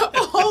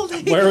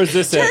 Holding. Where was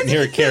this at in turning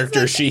your this, character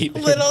like, sheet?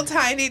 Little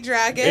tiny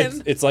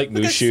dragon. It's like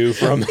Mushu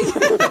from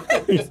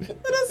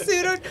Little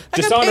pseudo. Like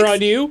Dishonor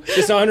on you,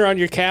 dishonor on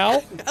your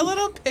cow. A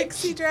little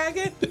pixie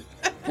dragon.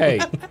 Hey,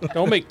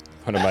 don't make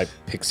fun of my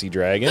pixie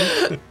dragon.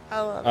 I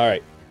love All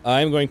right.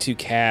 I'm going to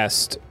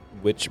cast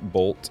Witch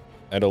Bolt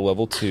at a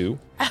level 2.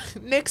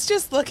 it. Nick's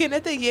just looking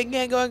at the yin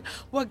yang going,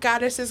 what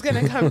goddess is going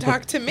to come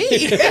talk to me?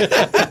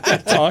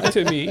 Talk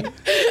to me.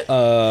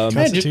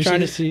 Just trying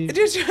to see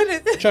Just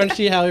trying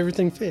to. how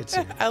everything fits.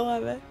 I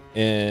love it.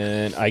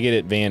 And I get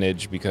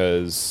advantage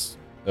because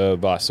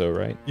of Basso,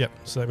 right? Yep,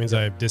 so that means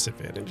I have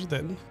disadvantage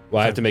then.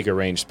 Well, I have to make a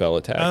ranged spell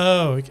attack.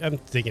 Oh, I'm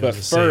thinking But of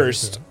the same,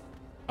 first, so-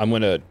 I'm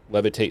going to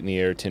levitate in the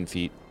air 10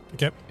 feet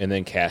Okay. and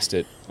then cast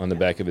it on the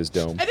back of his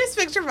dome. I just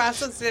picture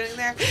Russell sitting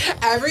there.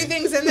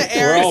 Everything's in the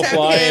air We're all except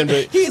flying, him.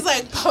 but- He's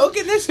like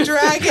poking this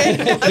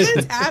dragon.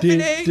 Nothing's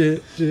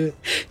happening.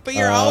 But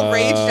you're all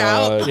raged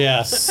out.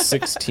 Yeah.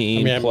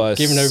 16 I'm plus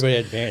giving everybody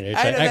advantage.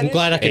 I know I'm that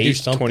glad I is could do 8,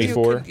 something.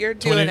 24. You're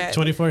doing 20, it.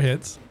 24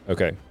 hits.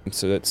 Okay,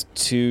 so that's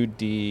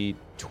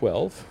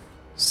 2d12,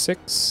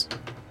 6,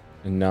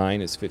 and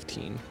 9 is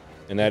 15.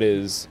 And that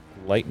is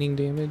lightning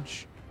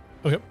damage.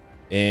 Okay.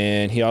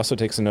 And he also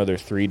takes another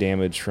 3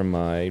 damage from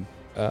my,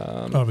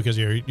 Oh, because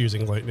you're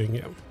using lightning,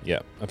 yeah. yeah,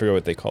 I forgot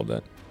what they called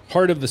that.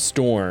 Heart of the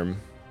Storm.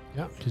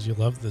 Yeah, because you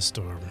love the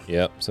storm.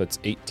 Yep, so it's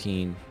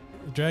 18.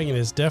 The dragon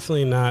is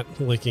definitely not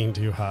looking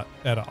too hot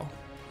at all.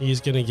 He's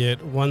going to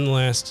get one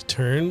last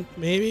turn,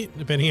 maybe,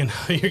 depending on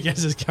how your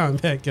guys'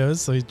 combat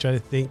goes. So he's trying to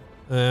think.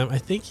 I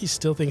think he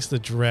still thinks the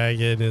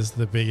dragon is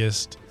the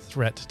biggest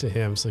threat to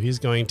him. So he's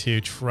going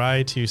to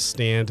try to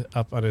stand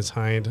up on his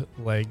hind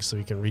legs so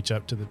he can reach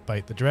up to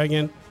bite the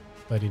dragon.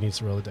 But he needs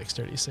to roll a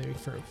dexterity saving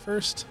throw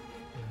first.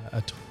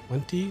 A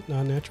 20,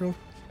 non-natural.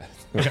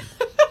 Okay.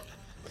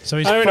 So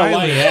he's I don't know why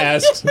finally... he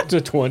asked. It's a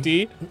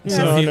 20.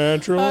 So he-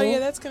 natural. Oh, yeah,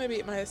 that's going to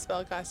beat my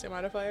spellcasting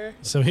modifier.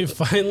 So he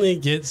finally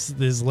gets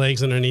his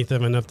legs underneath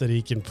him enough that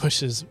he can push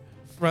his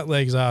front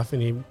legs off,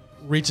 and he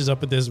reaches up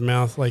with his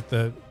mouth like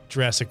the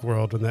Jurassic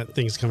World when that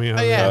thing's coming out.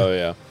 Oh, of yeah. the- Oh,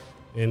 yeah.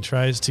 And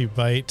tries to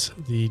bite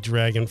the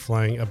dragon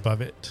flying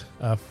above it.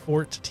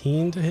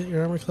 14 to hit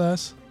your armor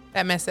class.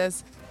 That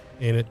misses.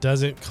 And it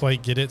doesn't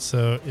quite get it,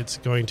 so it's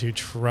going to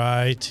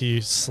try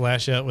to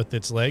slash out with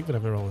its leg, but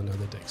I'm going to roll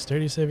another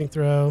dexterity saving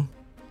throw.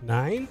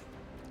 9?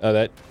 Oh,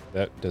 that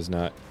does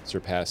not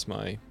surpass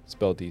my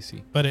spell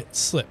DC. But it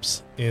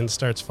slips and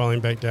starts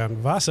falling back down.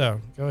 Vaso,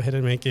 go ahead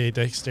and make a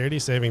dexterity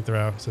saving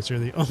throw since you're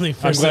the only I'm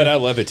person. glad I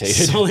It's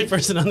levitated. the only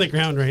person on the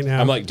ground right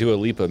now. I'm like Dua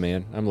Lipa,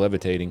 man. I'm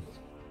levitating.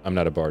 I'm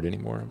not a bard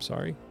anymore. I'm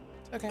sorry.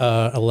 Okay.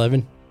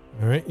 11.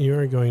 All right, you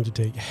are going to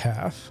take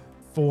half.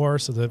 4,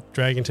 so the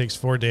dragon takes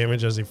 4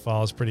 damage as he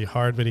falls pretty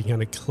hard, but he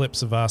kind of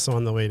clips Vaso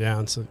on the way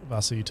down. So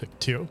Vaso, you took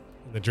 2.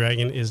 The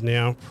dragon is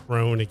now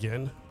prone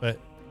again. But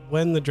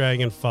when the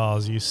dragon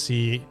falls, you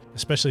see,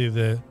 especially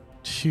the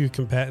 2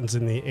 combatants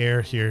in the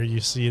air here, you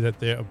see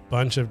that a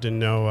bunch of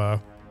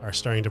Denoa are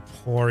starting to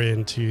pour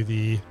into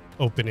the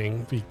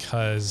opening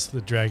because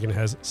the dragon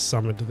has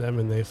summoned them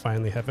and they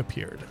finally have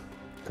appeared.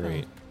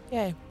 Great.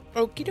 Yay.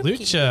 Okie dokie.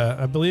 Lucha,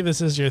 I believe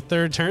this is your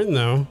 3rd turn,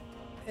 though.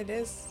 It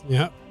is.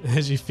 Yep.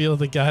 As you feel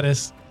the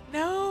goddess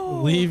No.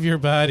 leave your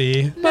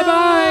body,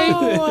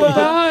 Bye-bye.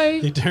 Bye.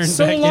 you turn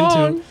So back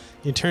long.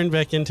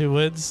 into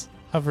woods,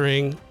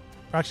 hovering.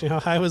 Approximately, how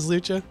high was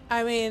Lucha?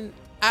 I mean,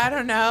 I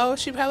don't know.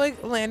 She probably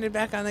landed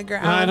back on the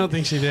ground. No, I don't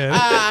think she did.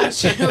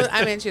 She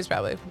was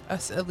probably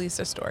at least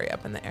a story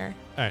up in the air.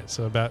 All right,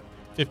 so about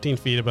 15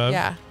 feet above.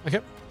 Yeah. Okay.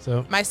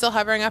 So, Am I still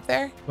hovering up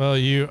there? well,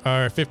 you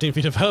are 15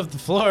 feet above the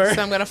floor.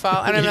 So I'm gonna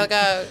fall. And I'm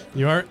like,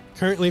 You are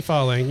currently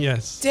falling.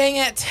 Yes. dang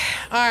it.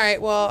 All right.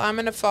 Well, I'm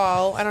gonna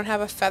fall. I don't have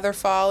a feather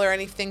fall or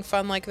anything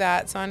fun like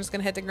that, so I'm just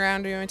gonna hit the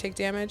ground. Do you want to take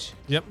damage?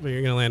 Yep. But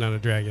you're gonna land on a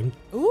dragon.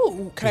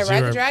 Ooh, can I 'Cause ride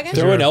you're- the dragon?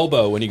 Throw Throw an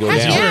elbow when you go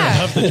Heck down.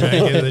 yeah. Above the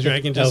dragon. The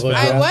dragon just Elbow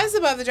fell. I drop. was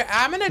above the dragon.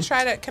 I'm gonna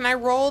try to. Can I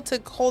roll to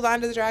hold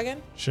on to the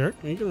dragon? Sure.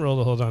 You can roll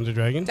to hold on to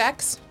dragon.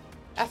 Dex,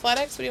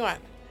 athletics. What do you want?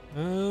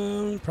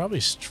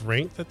 Probably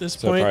strength at this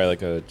So point. probably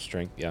like a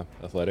strength, yeah,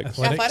 athletics.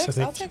 Athletics, I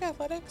think. I'll take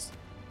athletics.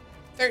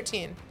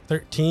 13.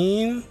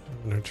 13.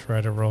 I'm going to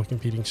try to roll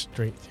competing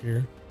strength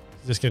here.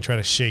 Just going to try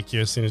to shake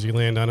you as soon as you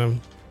land on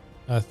him.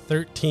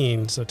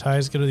 13. So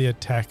ties go to the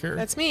attacker.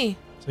 That's me.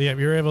 So yeah,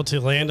 you're able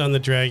to land on the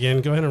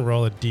dragon. Go ahead and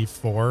roll a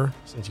d4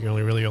 since you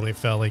really only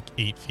fell like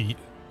 8 feet.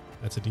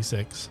 That's a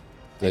d6.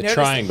 The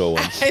triangle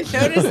one. I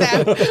noticed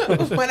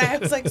that when I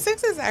was like,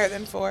 6 is higher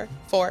than 4.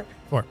 4.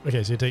 4.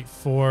 Okay, so you take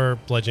 4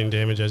 bludgeoning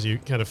damage as you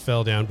kind of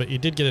fell down, but you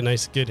did get a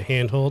nice good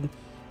handhold.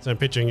 So I'm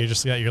picturing you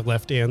just got your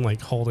left hand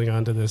like holding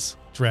onto this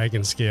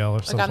dragon scale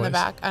or something. Like on the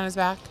back, on his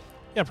back?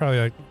 Yeah, probably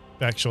like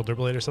back shoulder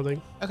blade or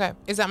something. Okay.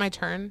 Is that my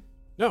turn?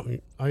 No,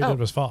 all you did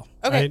was fall.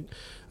 Okay.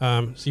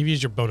 Right? So you've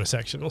used your bonus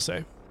action, we'll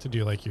say, to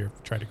do like your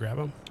try to grab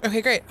him.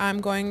 Okay, great. I'm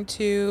going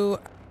to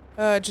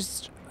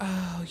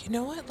you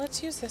know what?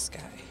 Let's use this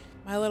guy.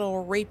 My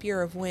little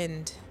rapier of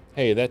wind.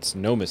 Hey, that's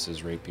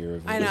Nomus's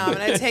rapier. I know. I'm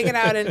going to take it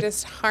out and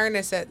just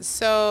harness it.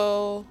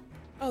 So,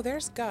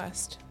 there's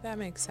Gust. That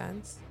makes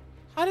sense.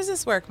 How does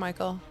this work,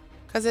 Michael?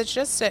 Because it's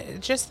just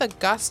the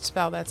Gust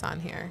spell that's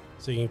on here.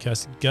 So you can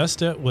cast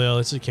Gust at will.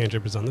 It's a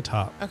cantrip is on the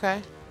top.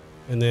 Okay.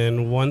 And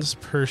then once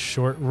per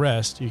short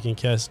rest, you can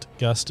cast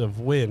Gust of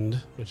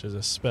Wind, which is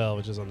a spell,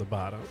 which is on the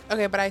bottom.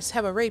 Okay, but I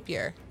have a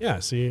rapier. Yeah,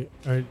 so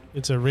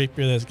it's a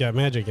rapier that's got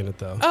magic in it,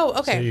 though. Oh,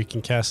 okay. So you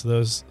can cast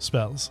those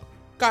spells.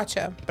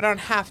 Gotcha. But I don't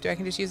have to. I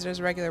can just use it as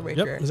a regular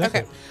rapier. Yep, exactly.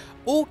 Okay.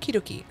 Okie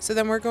dokie. So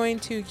then we're going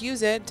to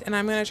use it, and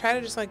I'm going to try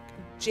to just like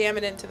jam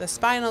it into the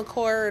spinal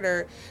cord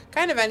or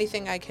kind of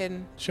anything I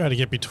can. Try to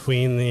get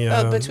between the...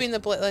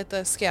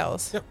 the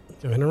scales. Yep.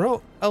 Go ahead and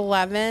roll.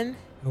 11.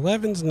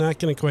 11's not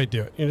going to quite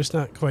do it. You're just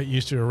not quite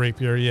used to a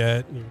rapier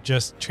yet. You're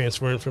just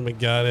transformed from a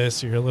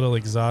goddess. You're a little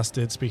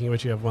exhausted. Speaking of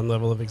which, you have 1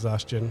 level of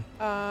exhaustion.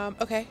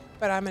 Okay.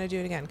 But I'm going to do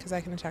it again because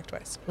I can attack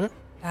twice. Okay.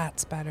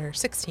 That's better.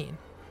 16.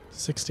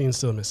 16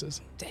 still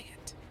misses. Dang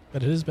it.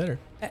 But it is better.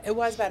 It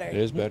was better. It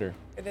is better.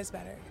 It is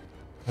better.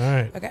 All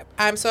right. Okay.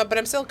 But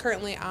I'm still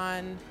currently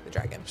on the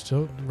dragon.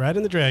 Still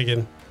riding the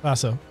dragon.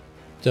 Vaso.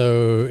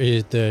 So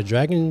is the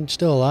dragon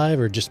still alive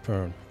or just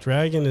prone?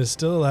 Dragon is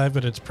still alive,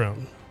 but it's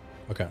prone.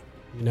 Okay.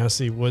 You now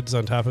see Woods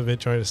on top of it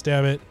trying to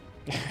stab it.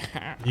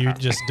 You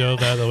just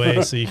dove out of the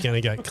way, so you kind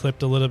of got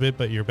clipped a little bit,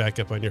 but you're back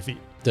up on your feet.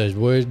 Does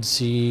Wood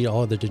see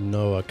all the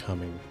Denoa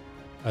coming?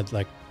 I'd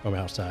like from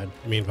outside.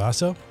 You mean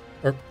Vaso?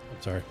 I'm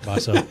sorry,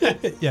 Vaso.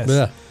 Yes.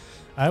 Blech.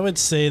 I would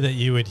say that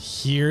you would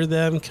hear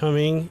them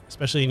coming,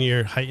 especially in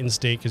your heightened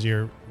state because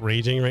you're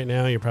raging right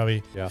now. You're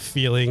probably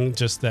feeling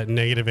just that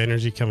negative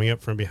energy coming up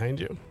from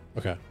behind you.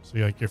 Okay. So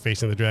you're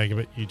facing the dragon,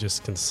 but you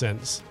just can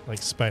sense, like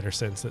spider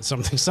sense, that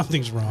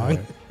something's wrong.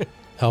 Right.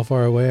 How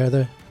far away are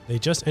they? They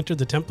just entered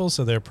the temple,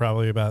 so they're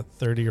probably about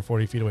 30 or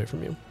 40 feet away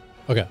from you.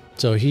 Okay.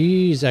 So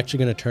he's actually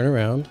going to turn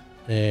around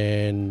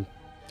and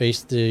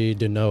face the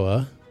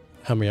Denoa.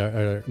 How many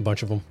are a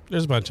bunch of them?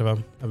 There's a bunch of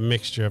them. A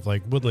mixture of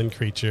like woodland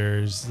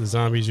creatures, the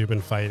zombies you've been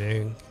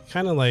fighting.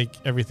 Kind of like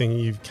everything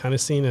you've kind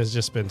of seen has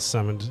just been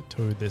summoned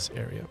to this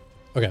area.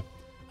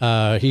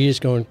 Okay. He is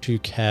going to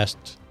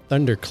cast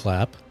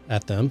Thunderclap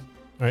at them.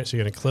 All right, so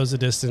you're going to close the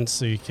distance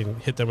so you can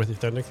hit them with your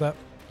thunderclap.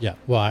 Yeah.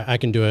 Well, I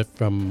can do it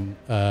from,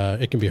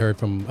 it can be heard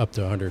from up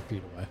to 100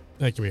 feet away.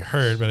 That can be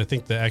heard, but I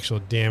think the actual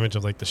damage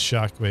of like the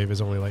shock wave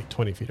is only like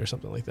 20 feet or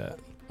something like that.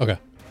 Okay.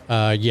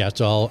 Yeah,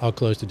 so I'll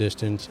close the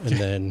distance and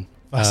then...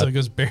 So it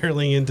goes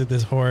barreling into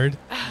this horde.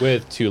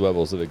 With 2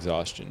 levels of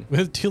exhaustion.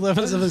 With 2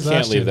 levels of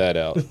exhaustion. Can't leave that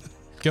out.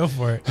 Go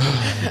for it.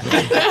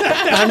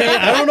 I mean,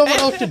 I don't know what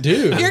else to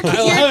do. You're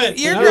it.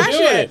 You're No,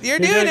 crushing you're it. You're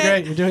doing doing it.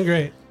 great. You're doing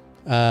great.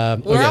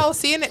 We're all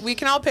seeing it. We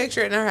can all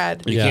picture it in our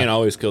head. You can't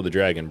always kill the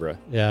dragon, bro.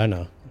 Yeah, I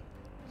know.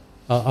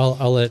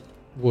 I'll let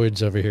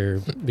Woods over here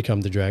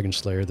become the Dragon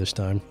Slayer this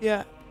time.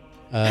 Yeah.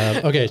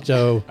 Okay,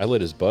 so I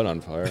lit his butt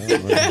on fire. I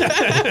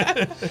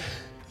don't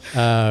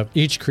know.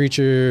 each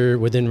creature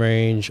within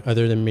range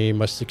other than me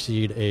must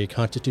succeed a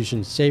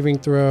Constitution saving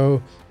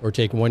throw or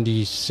take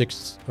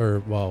 1d6,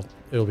 or, well,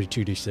 it'll be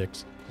 2d6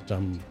 since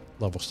I'm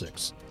level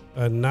 6.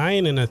 A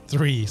 9 and a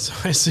 3, so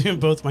I assume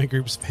both my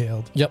groups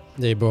failed. Yep,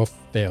 they both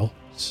fail.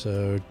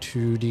 So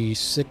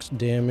 2d6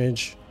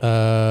 damage,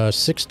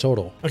 6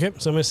 total. Okay,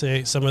 so I'm going to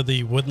say some of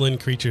the woodland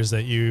creatures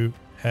that you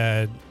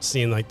had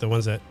seen, like the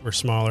ones that were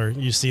smaller,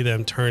 you see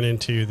them turn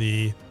into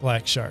the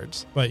black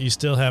shards. But you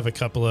still have a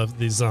couple of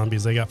these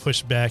zombies. They got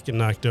pushed back and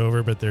knocked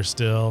over, but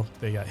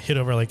they got hit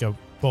over like a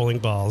bowling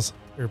balls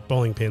or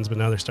bowling pins, but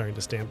now they're starting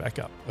to stand back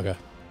up. Okay.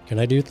 Can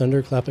I do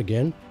Thunderclap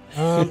again?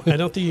 I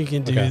don't think you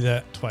can do Okay.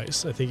 that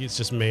twice. I think it's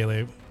just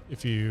melee.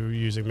 If you're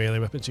using melee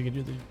weapons, you can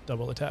do the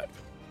double attack.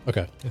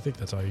 Okay. I think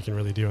that's all you can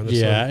really do on this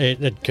Yeah, one.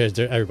 because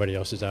everybody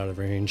else is out of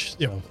range. So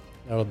Yep.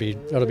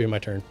 that'll be my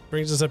turn.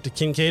 Brings us up to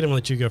Kincaid. I'm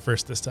going to let you go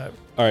first this time.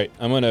 All right,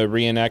 I'm going to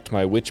reenact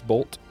my Witch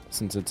Bolt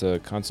since it's a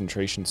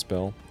concentration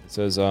spell. It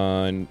says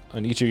on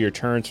each of your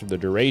turns for the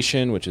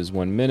duration, which is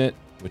 1 minute,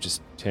 which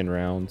is 10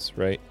 rounds,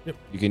 right? Yep.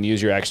 You can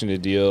use your action to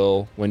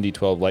deal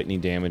 1d12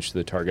 lightning damage to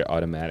the target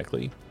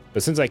automatically.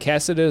 But since I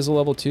cast it as a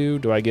level 2,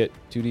 do I get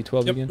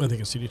 2d12 Yep, again? I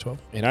think it's CD12.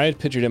 And I had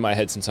pictured in my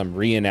head, since I'm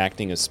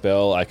reenacting a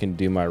spell, I can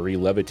do my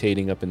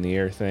re-levitating up in the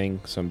air thing.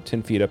 So I'm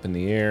 10 feet up in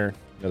the air,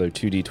 Another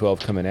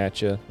 2d12 coming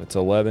at you. That's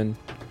 11.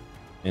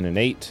 And an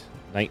 8.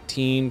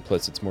 19,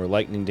 plus it's more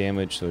lightning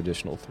damage, so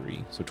additional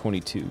 3. So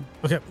 22.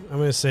 Okay, I'm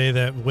going to say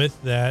that with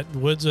that,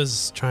 Woods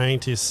was trying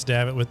to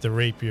stab it with the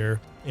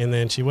rapier, and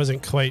then she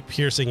wasn't quite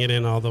piercing it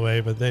in all the way,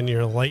 but then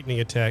your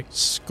lightning attack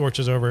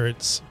scorches over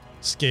its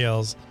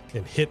scales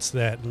and hits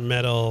that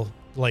metal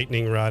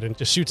lightning rod and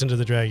just shoots into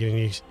the dragon, and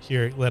you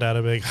hear it let out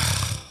a big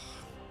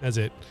as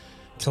it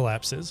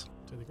collapses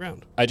to the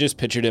ground. I just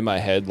pictured in my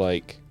head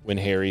like when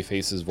Harry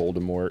faces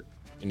Voldemort,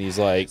 and he's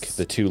like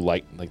the two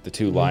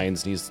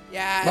lions, and he's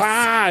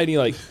and he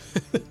like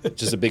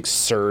just a big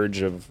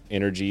surge of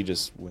energy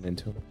just went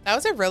into him. That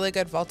was a really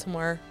good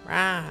Voldemort.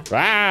 Rah.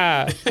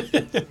 Rah!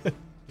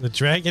 The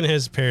dragon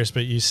has perished,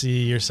 but you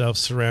see yourself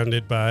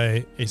surrounded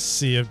by a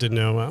sea of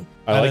Denoma.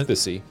 I like the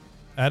sea.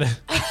 Out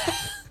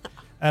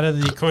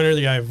of the corner of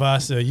the eye,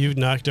 Vasa, you've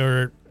knocked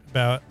over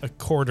about a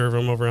quarter of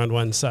them over on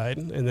one side,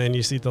 and then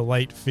you see the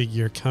light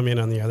figure come in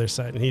on the other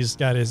side, and he's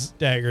got his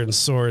dagger and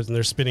swords, and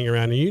they're spinning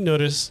around, and you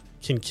notice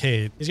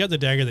Kincaid. He's got the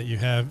dagger that you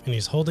have, and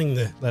he's holding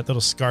that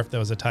little scarf that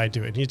was tied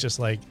to it, and he's just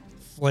like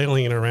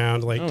flailing it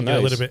around like to get a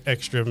little bit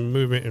extra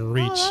movement and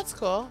reach. Oh, that's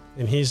cool.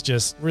 And he's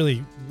just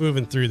really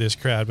moving through this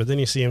crowd, but then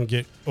you see him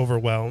get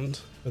overwhelmed.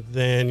 But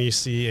then you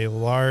see a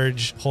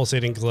large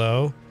pulsating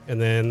glow, and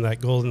then that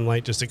golden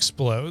light just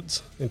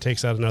explodes and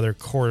takes out another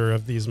quarter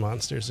of these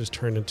monsters, just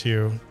turned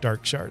into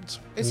dark shards.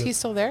 Is he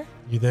still there?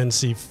 You then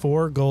see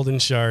 4 golden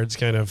shards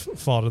kind of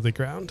fall to the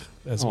ground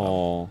as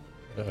well,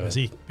 as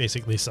he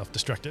basically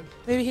self-destructed.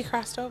 Maybe he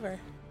crossed over.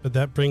 But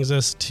that brings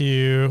us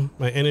to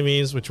my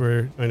enemies, which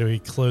we're going to be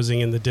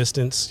closing in the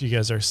distance. You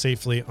guys are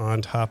safely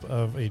on top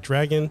of a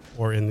dragon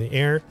or in the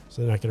air,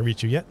 so they're not going to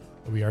reach you yet.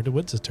 We are to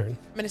Woods' turn.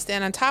 I'm going to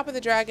stand on top of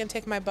the dragon,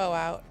 take my bow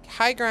out,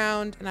 high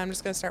ground, and I'm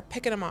just going to start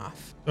picking them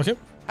off. Okay.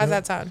 How's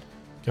that sound?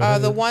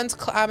 The ones,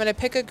 I'm going to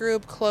pick a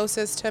group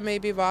closest to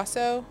maybe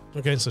Vaso.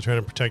 Okay, so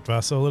trying to protect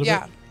Vaso a little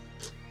bit.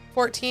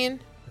 14.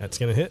 That's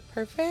going to hit.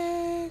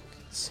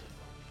 Perfect.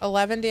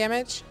 11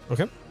 damage.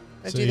 Okay.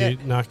 So you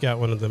knock out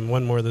one of them.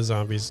 One more of the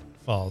zombies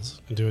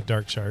falls into a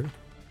dark shard.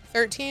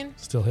 13.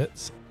 Still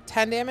hits.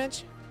 10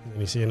 damage. And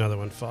then you see another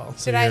one fall.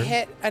 Did I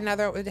hit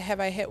another?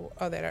 Have I hit?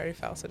 Oh, they already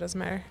fell, so it doesn't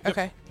matter. Yep.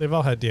 Okay. They've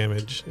all had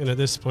damage. And at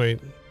this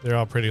point, they're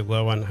all pretty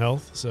low on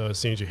health. So as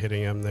soon as you're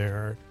hitting them,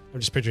 I'm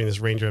just picturing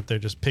this ranger up there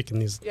just picking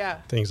these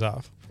things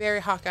off. Very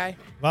Hawkeye.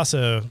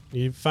 Vaso,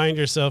 you find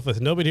yourself with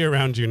nobody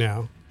around you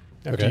now.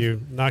 After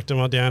you knocked them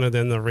all down, and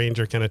then the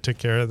ranger kind of took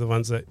care of the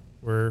ones that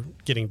were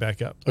getting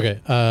back up. Okay,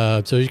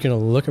 so he's going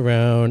to look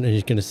around, and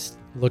he's going to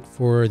look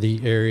for the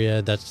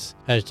area that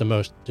has the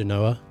most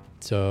Genoa.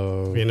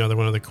 So be another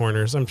one of the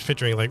corners. I'm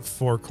picturing like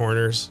 4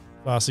 corners.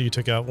 Vaso, you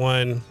took out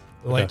one.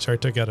 The light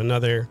chart took out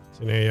another.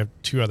 So now you have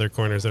 2 other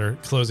corners that are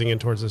closing in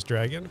towards this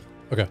dragon.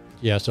 Okay,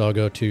 yeah, so I'll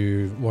go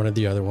to one of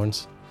the other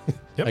ones.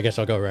 Yep. I guess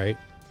I'll go right.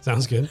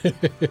 Sounds good.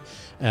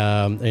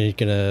 And he's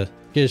going to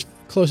get as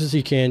close as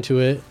he can to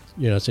it,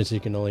 since he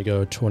can only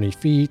go 20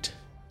 feet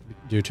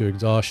due to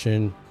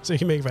exhaustion. So you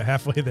can make it about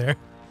halfway there.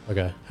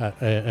 Okay.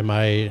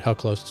 How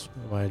close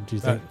am I, do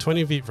you think?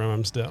 20 feet from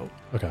him still.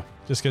 Okay.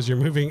 Just because you're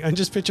moving. I'm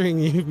just picturing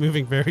you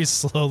moving very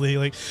slowly,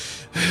 like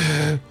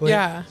in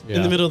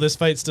the middle of this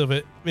fight still,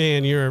 but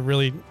man, you're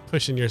really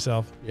pushing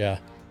yourself. Yeah.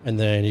 And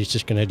then he's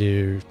just going to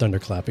do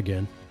Thunderclap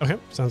again. Okay.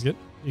 Sounds good.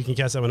 You can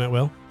cast that one at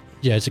will.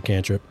 Yeah, it's a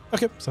cantrip.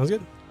 Okay. Sounds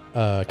good.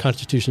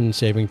 Constitution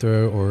saving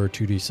throw or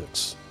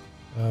 2d6.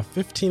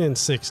 15 and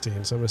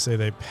 16. So I'm going to say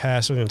they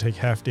pass. We're going to take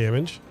half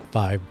damage.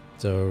 5.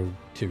 So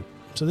 2.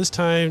 So this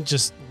time,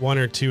 just 1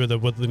 or 2 of the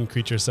woodland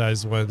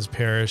creature-sized ones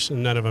perish,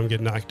 and none of them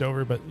get knocked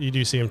over, but you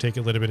do see them take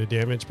a little bit of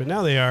damage. But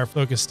now they are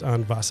focused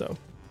on Vaso.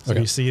 So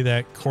you see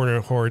that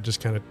corner horde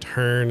just kind of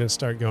turn and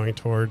start going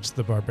towards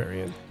the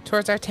barbarian.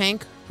 Towards our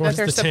tank Towards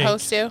that they're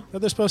supposed to? That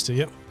they're supposed to,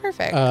 yep.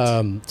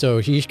 Perfect. So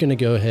he's going to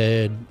go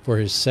ahead for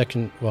his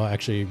second,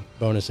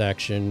 bonus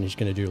action. He's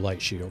going to do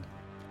Light Shield.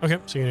 Okay,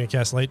 so you're going to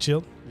cast Light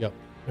Shield? Yep.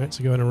 All right,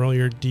 so go ahead and roll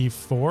your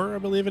D4, I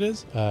believe it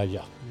is. Yeah.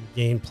 You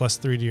gain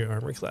 +3 to your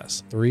armor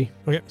class. 3.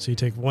 Okay, so you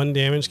take 1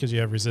 damage because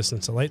you have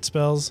resistance to light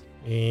spells,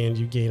 and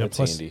you gain That's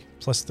handy.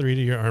 +3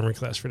 to your armor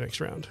class for next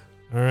round.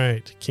 All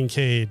right,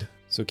 Kincaid.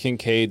 So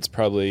Kincaid's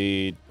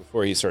probably,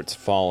 before he starts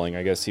falling,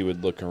 I guess he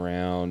would look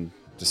around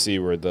to see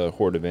where the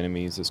horde of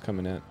enemies is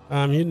coming at.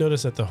 You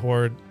notice that the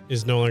horde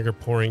is no longer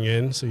pouring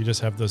in, so you just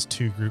have those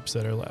 2 groups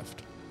that are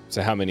left.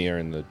 So how many are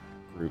in the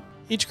group?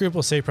 Each group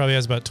will say probably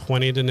has about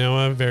 20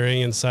 Denoa,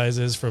 varying in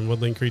sizes from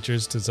woodland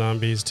creatures to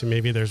zombies to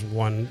maybe there's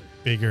one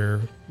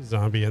bigger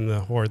zombie in the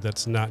horde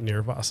that's not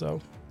near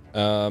Vaso.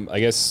 I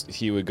guess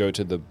he would go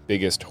to the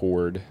biggest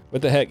horde.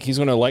 What the heck? He's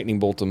going to lightning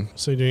bolt him.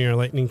 So you're doing your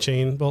lightning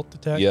chain bolt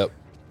attack? Yep.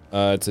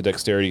 It's a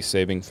dexterity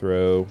saving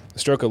throw. A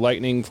stroke of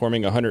lightning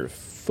forming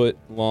 100-foot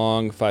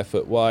long,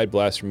 5-foot wide,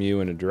 blast from you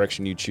in a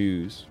direction you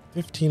choose.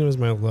 15 was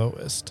my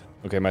lowest.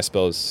 Okay, my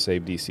spell's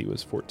save DC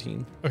was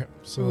 14. Okay,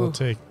 so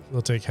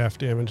they'll take half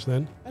damage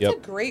then. That's a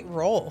great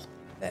roll.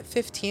 That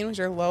 15 was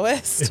your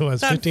lowest? It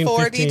was 15,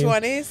 4 15.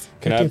 D20s?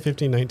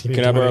 15, 19,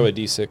 Can I borrow a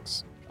 20.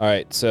 D6? All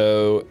right,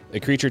 so a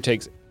creature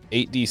takes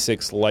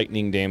 8d6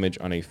 lightning damage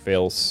on a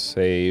fail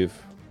save,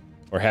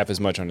 or half as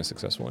much on a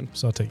successful one.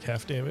 So I'll take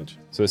half damage.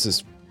 So this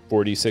is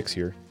 4d6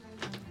 here.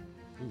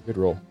 Ooh, good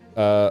roll.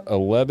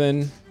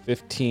 11,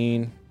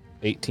 15,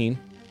 18.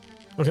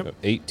 Okay. So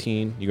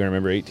 18. You gonna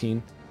remember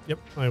 18? Yep.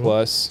 I will.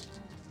 Plus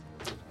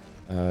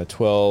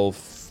 12,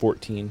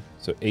 14.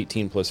 So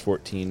 18 plus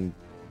 14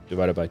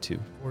 divided by 2.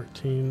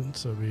 14.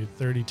 So it'll be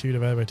 32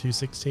 divided by 2,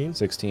 16.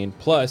 16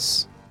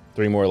 plus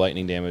 3 more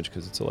lightning damage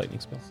because it's a lightning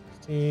spell.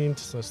 16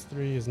 plus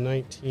 3 is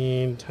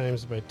 19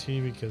 times by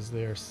 2 because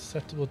they are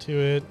susceptible to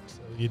it. So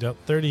you dealt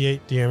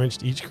 38 damage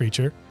to each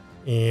creature.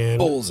 And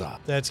Bullseye.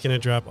 that's going to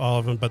drop all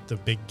of them but the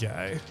big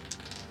guy.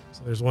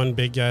 So there's one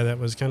big guy that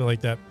was kind of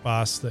like that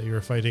boss that you were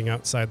fighting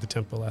outside the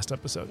temple last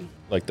episode.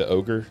 Like the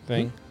ogre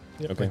thing?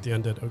 Yep, Okay. like the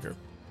undead ogre.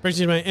 Brings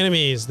me to my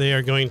enemies. They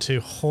are going to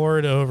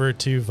hoard over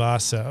to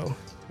Vaso.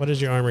 What is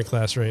your armor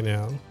class right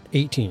now?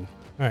 18.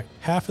 All right,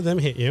 half of them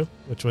hit you,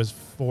 which was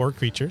 4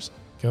 creatures.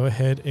 Go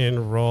ahead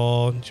and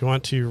roll. Do you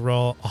want to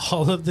roll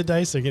all of the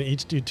dice? They're going to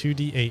each do 2d8.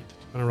 Do you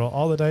want to roll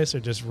all the dice or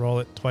just roll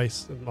it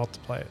twice and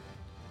multiply it?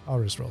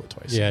 I'll just roll it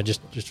twice. Yeah,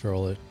 just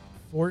roll it.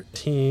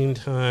 14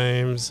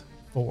 times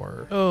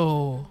 4.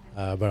 Oh.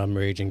 But I'm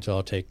raging, so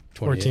I'll take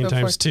 28. 14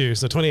 times 2,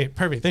 so 28.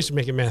 Perfect. Thanks for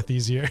making math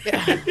easier.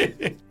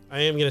 I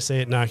am going to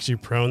say it knocks you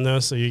prone, though,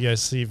 so you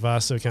guys see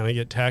Vaso kind of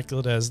get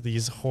tackled as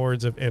these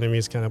hordes of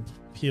enemies kind of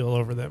peel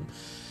over them.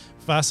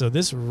 Vaso,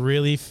 this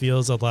really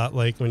feels a lot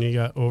like when you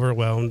got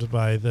overwhelmed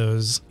by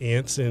those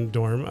ants in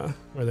Dorma,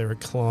 where they were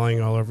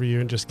clawing all over you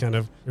and just kind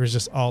of, it was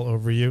just all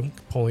over you,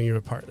 pulling you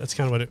apart. That's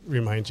kind of what it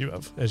reminds you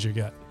of as you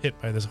got hit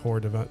by this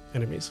horde of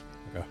enemies.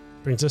 Okay.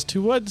 Brings us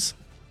to Woods.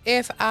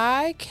 If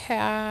I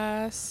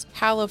cast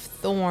Hell of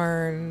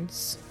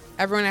Thorns,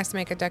 everyone has to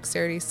make a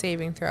dexterity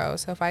saving throw.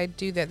 So if I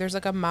do that, there's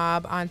like a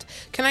mob on.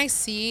 Can I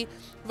see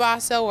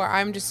Vaso, or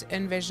I'm just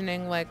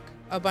envisioning like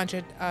a bunch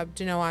of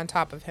Dano on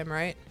top of him,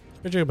 right?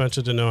 Picture a bunch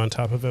of Dano on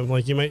top of him.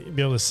 Like you might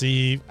be able to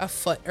see A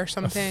foot or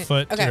something. a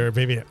foot Okay. or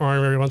maybe an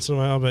arm every once in a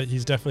while, but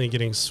he's definitely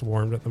getting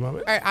swarmed at the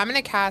moment. All right, I'm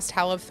going to cast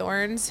Hell of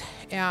Thorns,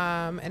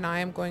 and I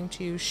am going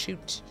to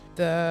shoot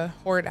the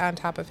horde on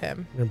top of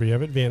him. Remember, you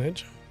have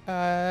advantage.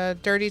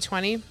 Dirty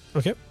 20.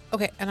 Okay.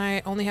 Okay, and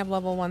I only have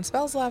level 1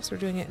 spells left, so we're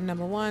doing it in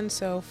number 1.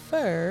 So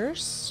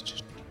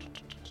first,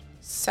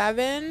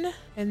 7,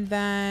 and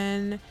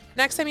then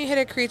next time you hit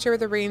a creature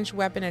with a ranged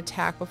weapon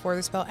attack before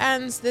the spell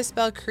ends, this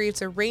spell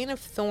creates a rain of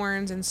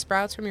thorns and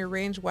sprouts from your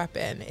ranged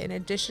weapon. In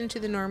addition to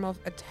the normal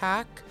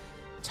attack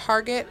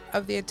target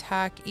of the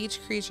attack,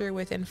 each creature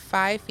within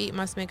 5 feet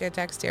must make a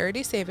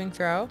dexterity saving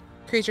throw.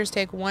 Creatures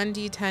take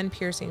 1d10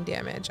 piercing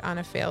damage on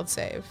a failed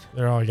save.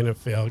 They're all going to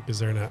fail because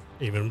they're not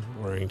even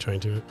worrying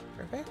trying to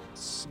Perfect.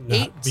 not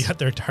 8. be at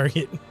their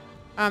target.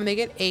 They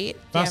get 8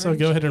 Also, damage.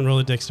 go ahead and roll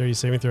a dexterity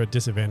saving throw at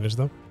disadvantage,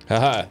 though.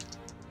 Haha.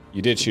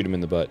 You did shoot him in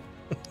the butt.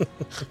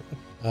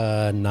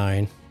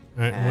 9.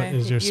 All right, what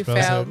is your you spell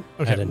failed.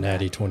 save? Had a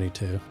natty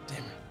 22.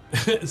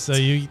 So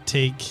you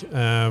take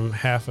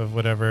half of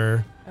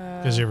whatever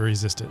because you have a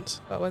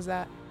resistance. What was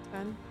that?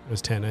 10? It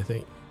was 10, I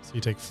think. So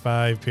you take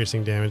 5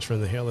 piercing damage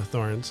from the Hail of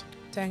Thorns.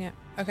 Dang it.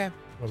 Okay.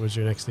 What was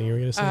your next thing you were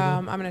going to say?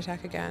 I'm going to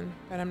attack again,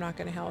 but I'm not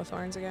going to Hail of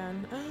Thorns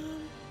again.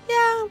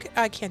 Yeah,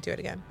 I can't do it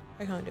again.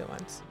 I can only do it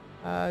once.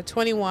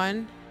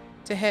 21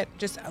 to hit.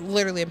 Just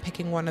literally, I'm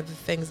picking one of the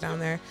things down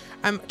there.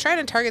 I'm trying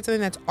to target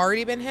something that's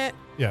already been hit.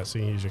 Yeah, so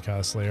you can use your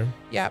Chaos Slayer.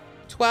 Yep.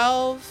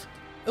 12.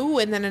 Ooh,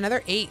 and then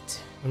another 8.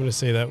 I'm going to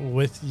say that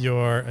with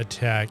your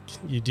attack,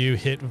 you do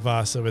hit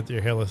Vasa with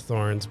your Hail of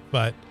Thorns,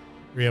 but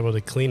you're able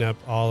to clean up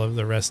all of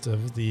the rest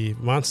of the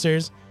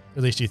monsters, or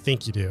at least you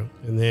think you do.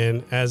 And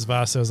then as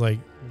Vasa's like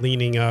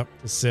leaning up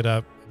to sit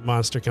up,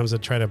 monster comes to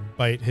try to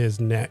bite his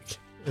neck.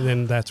 And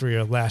then that's where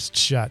your last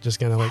shot just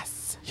kind of like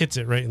hits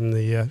it right in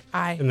the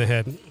Eye.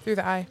 head, Through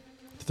the eye.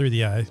 through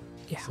the eye.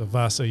 Yeah. So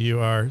Vasa, you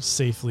are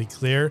safely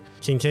clear.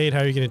 Kincaid,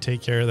 how are you going to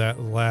take care of that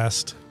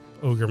last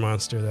ogre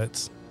monster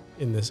that's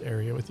in this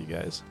area with you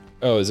guys?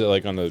 Oh, is it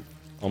like on the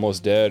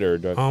almost dead or?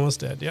 Almost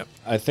dead, yep.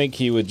 I think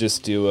he would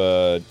just do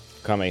a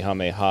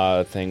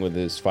Kamehameha thing with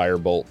his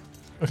firebolt.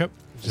 Okay.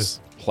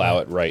 Just plow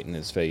it right in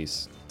his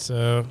face.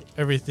 So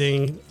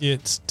everything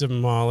gets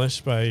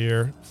demolished by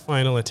your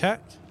final attack,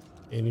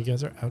 and you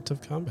guys are out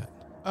of combat.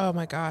 Oh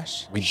my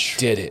gosh. We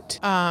did it.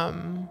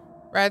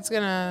 Red's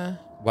gonna.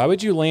 Why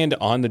would you land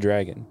on the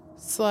dragon?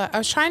 I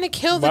was trying to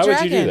kill the Why would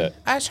dragon. you do that?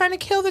 I was trying to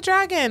kill the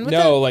dragon. with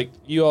No, like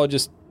you all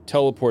just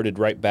teleported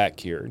right back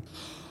here,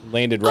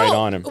 landed right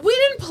on him. We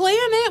didn't plan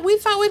it. We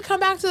thought we'd come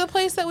back to the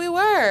place that we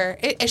were.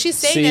 And she's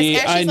saying See,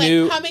 this as she's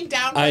like coming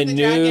down from the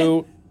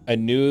dragon. I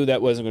knew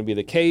that wasn't going to be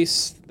the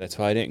case. That's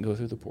why I didn't go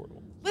through the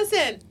portal.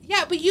 Listen,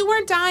 yeah, but you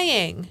weren't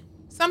dying.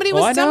 Somebody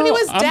Well, was I know.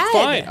 dead. I'm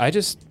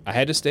fine. I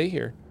had to stay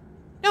here.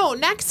 No,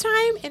 next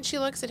time, and she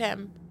looks at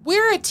him.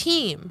 We're a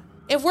team.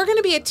 If we're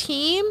gonna be a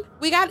team,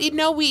 we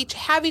each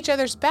have each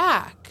other's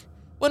back.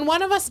 When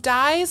one of us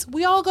dies,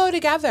 we all go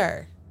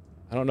together.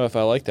 I don't know if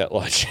I like that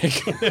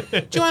logic.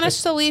 Do you want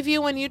us to leave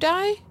you when you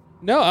die?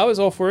 No, I was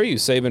all for you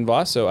saving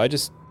Vaso.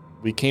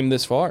 We came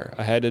this far.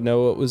 I had to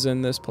know what was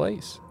in this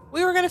place.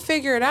 We were going to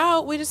figure it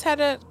out. We just had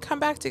to come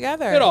back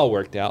together. It all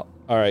worked out.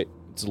 All right,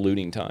 it's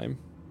looting time.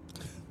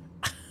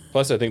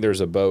 Plus, I think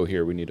there's a bow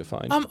here we need to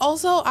find.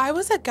 Also, I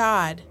was a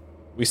god.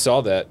 We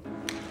saw that.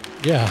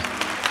 Yeah.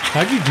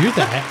 How'd you do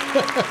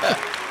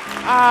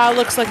that?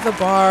 Looks like the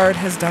bard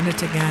has done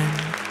it again.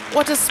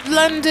 What a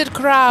splendid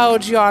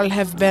crowd y'all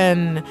have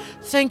been.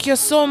 Thank you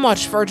so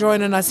much for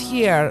joining us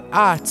here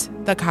at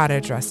the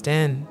Carriage Rest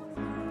Inn.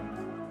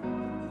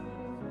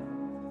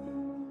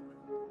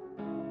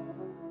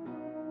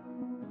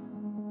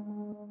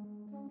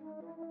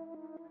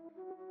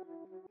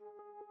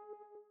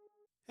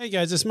 Hey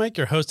guys, it's Mike,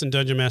 your host and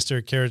Dungeon Master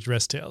at Carriage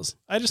Rest Tales.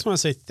 I just want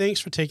to say thanks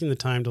for taking the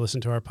time to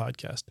listen to our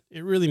podcast.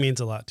 It really means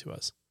a lot to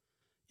us.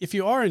 If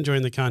you are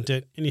enjoying the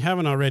content and you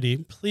haven't already,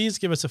 please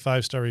give us a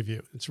 5-star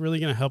review. It's really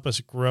going to help us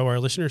grow our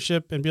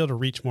listenership and be able to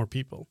reach more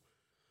people.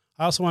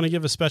 I also want to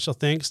give a special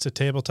thanks to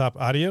Tabletop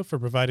Audio for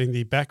providing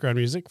the background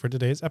music for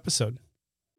today's episode.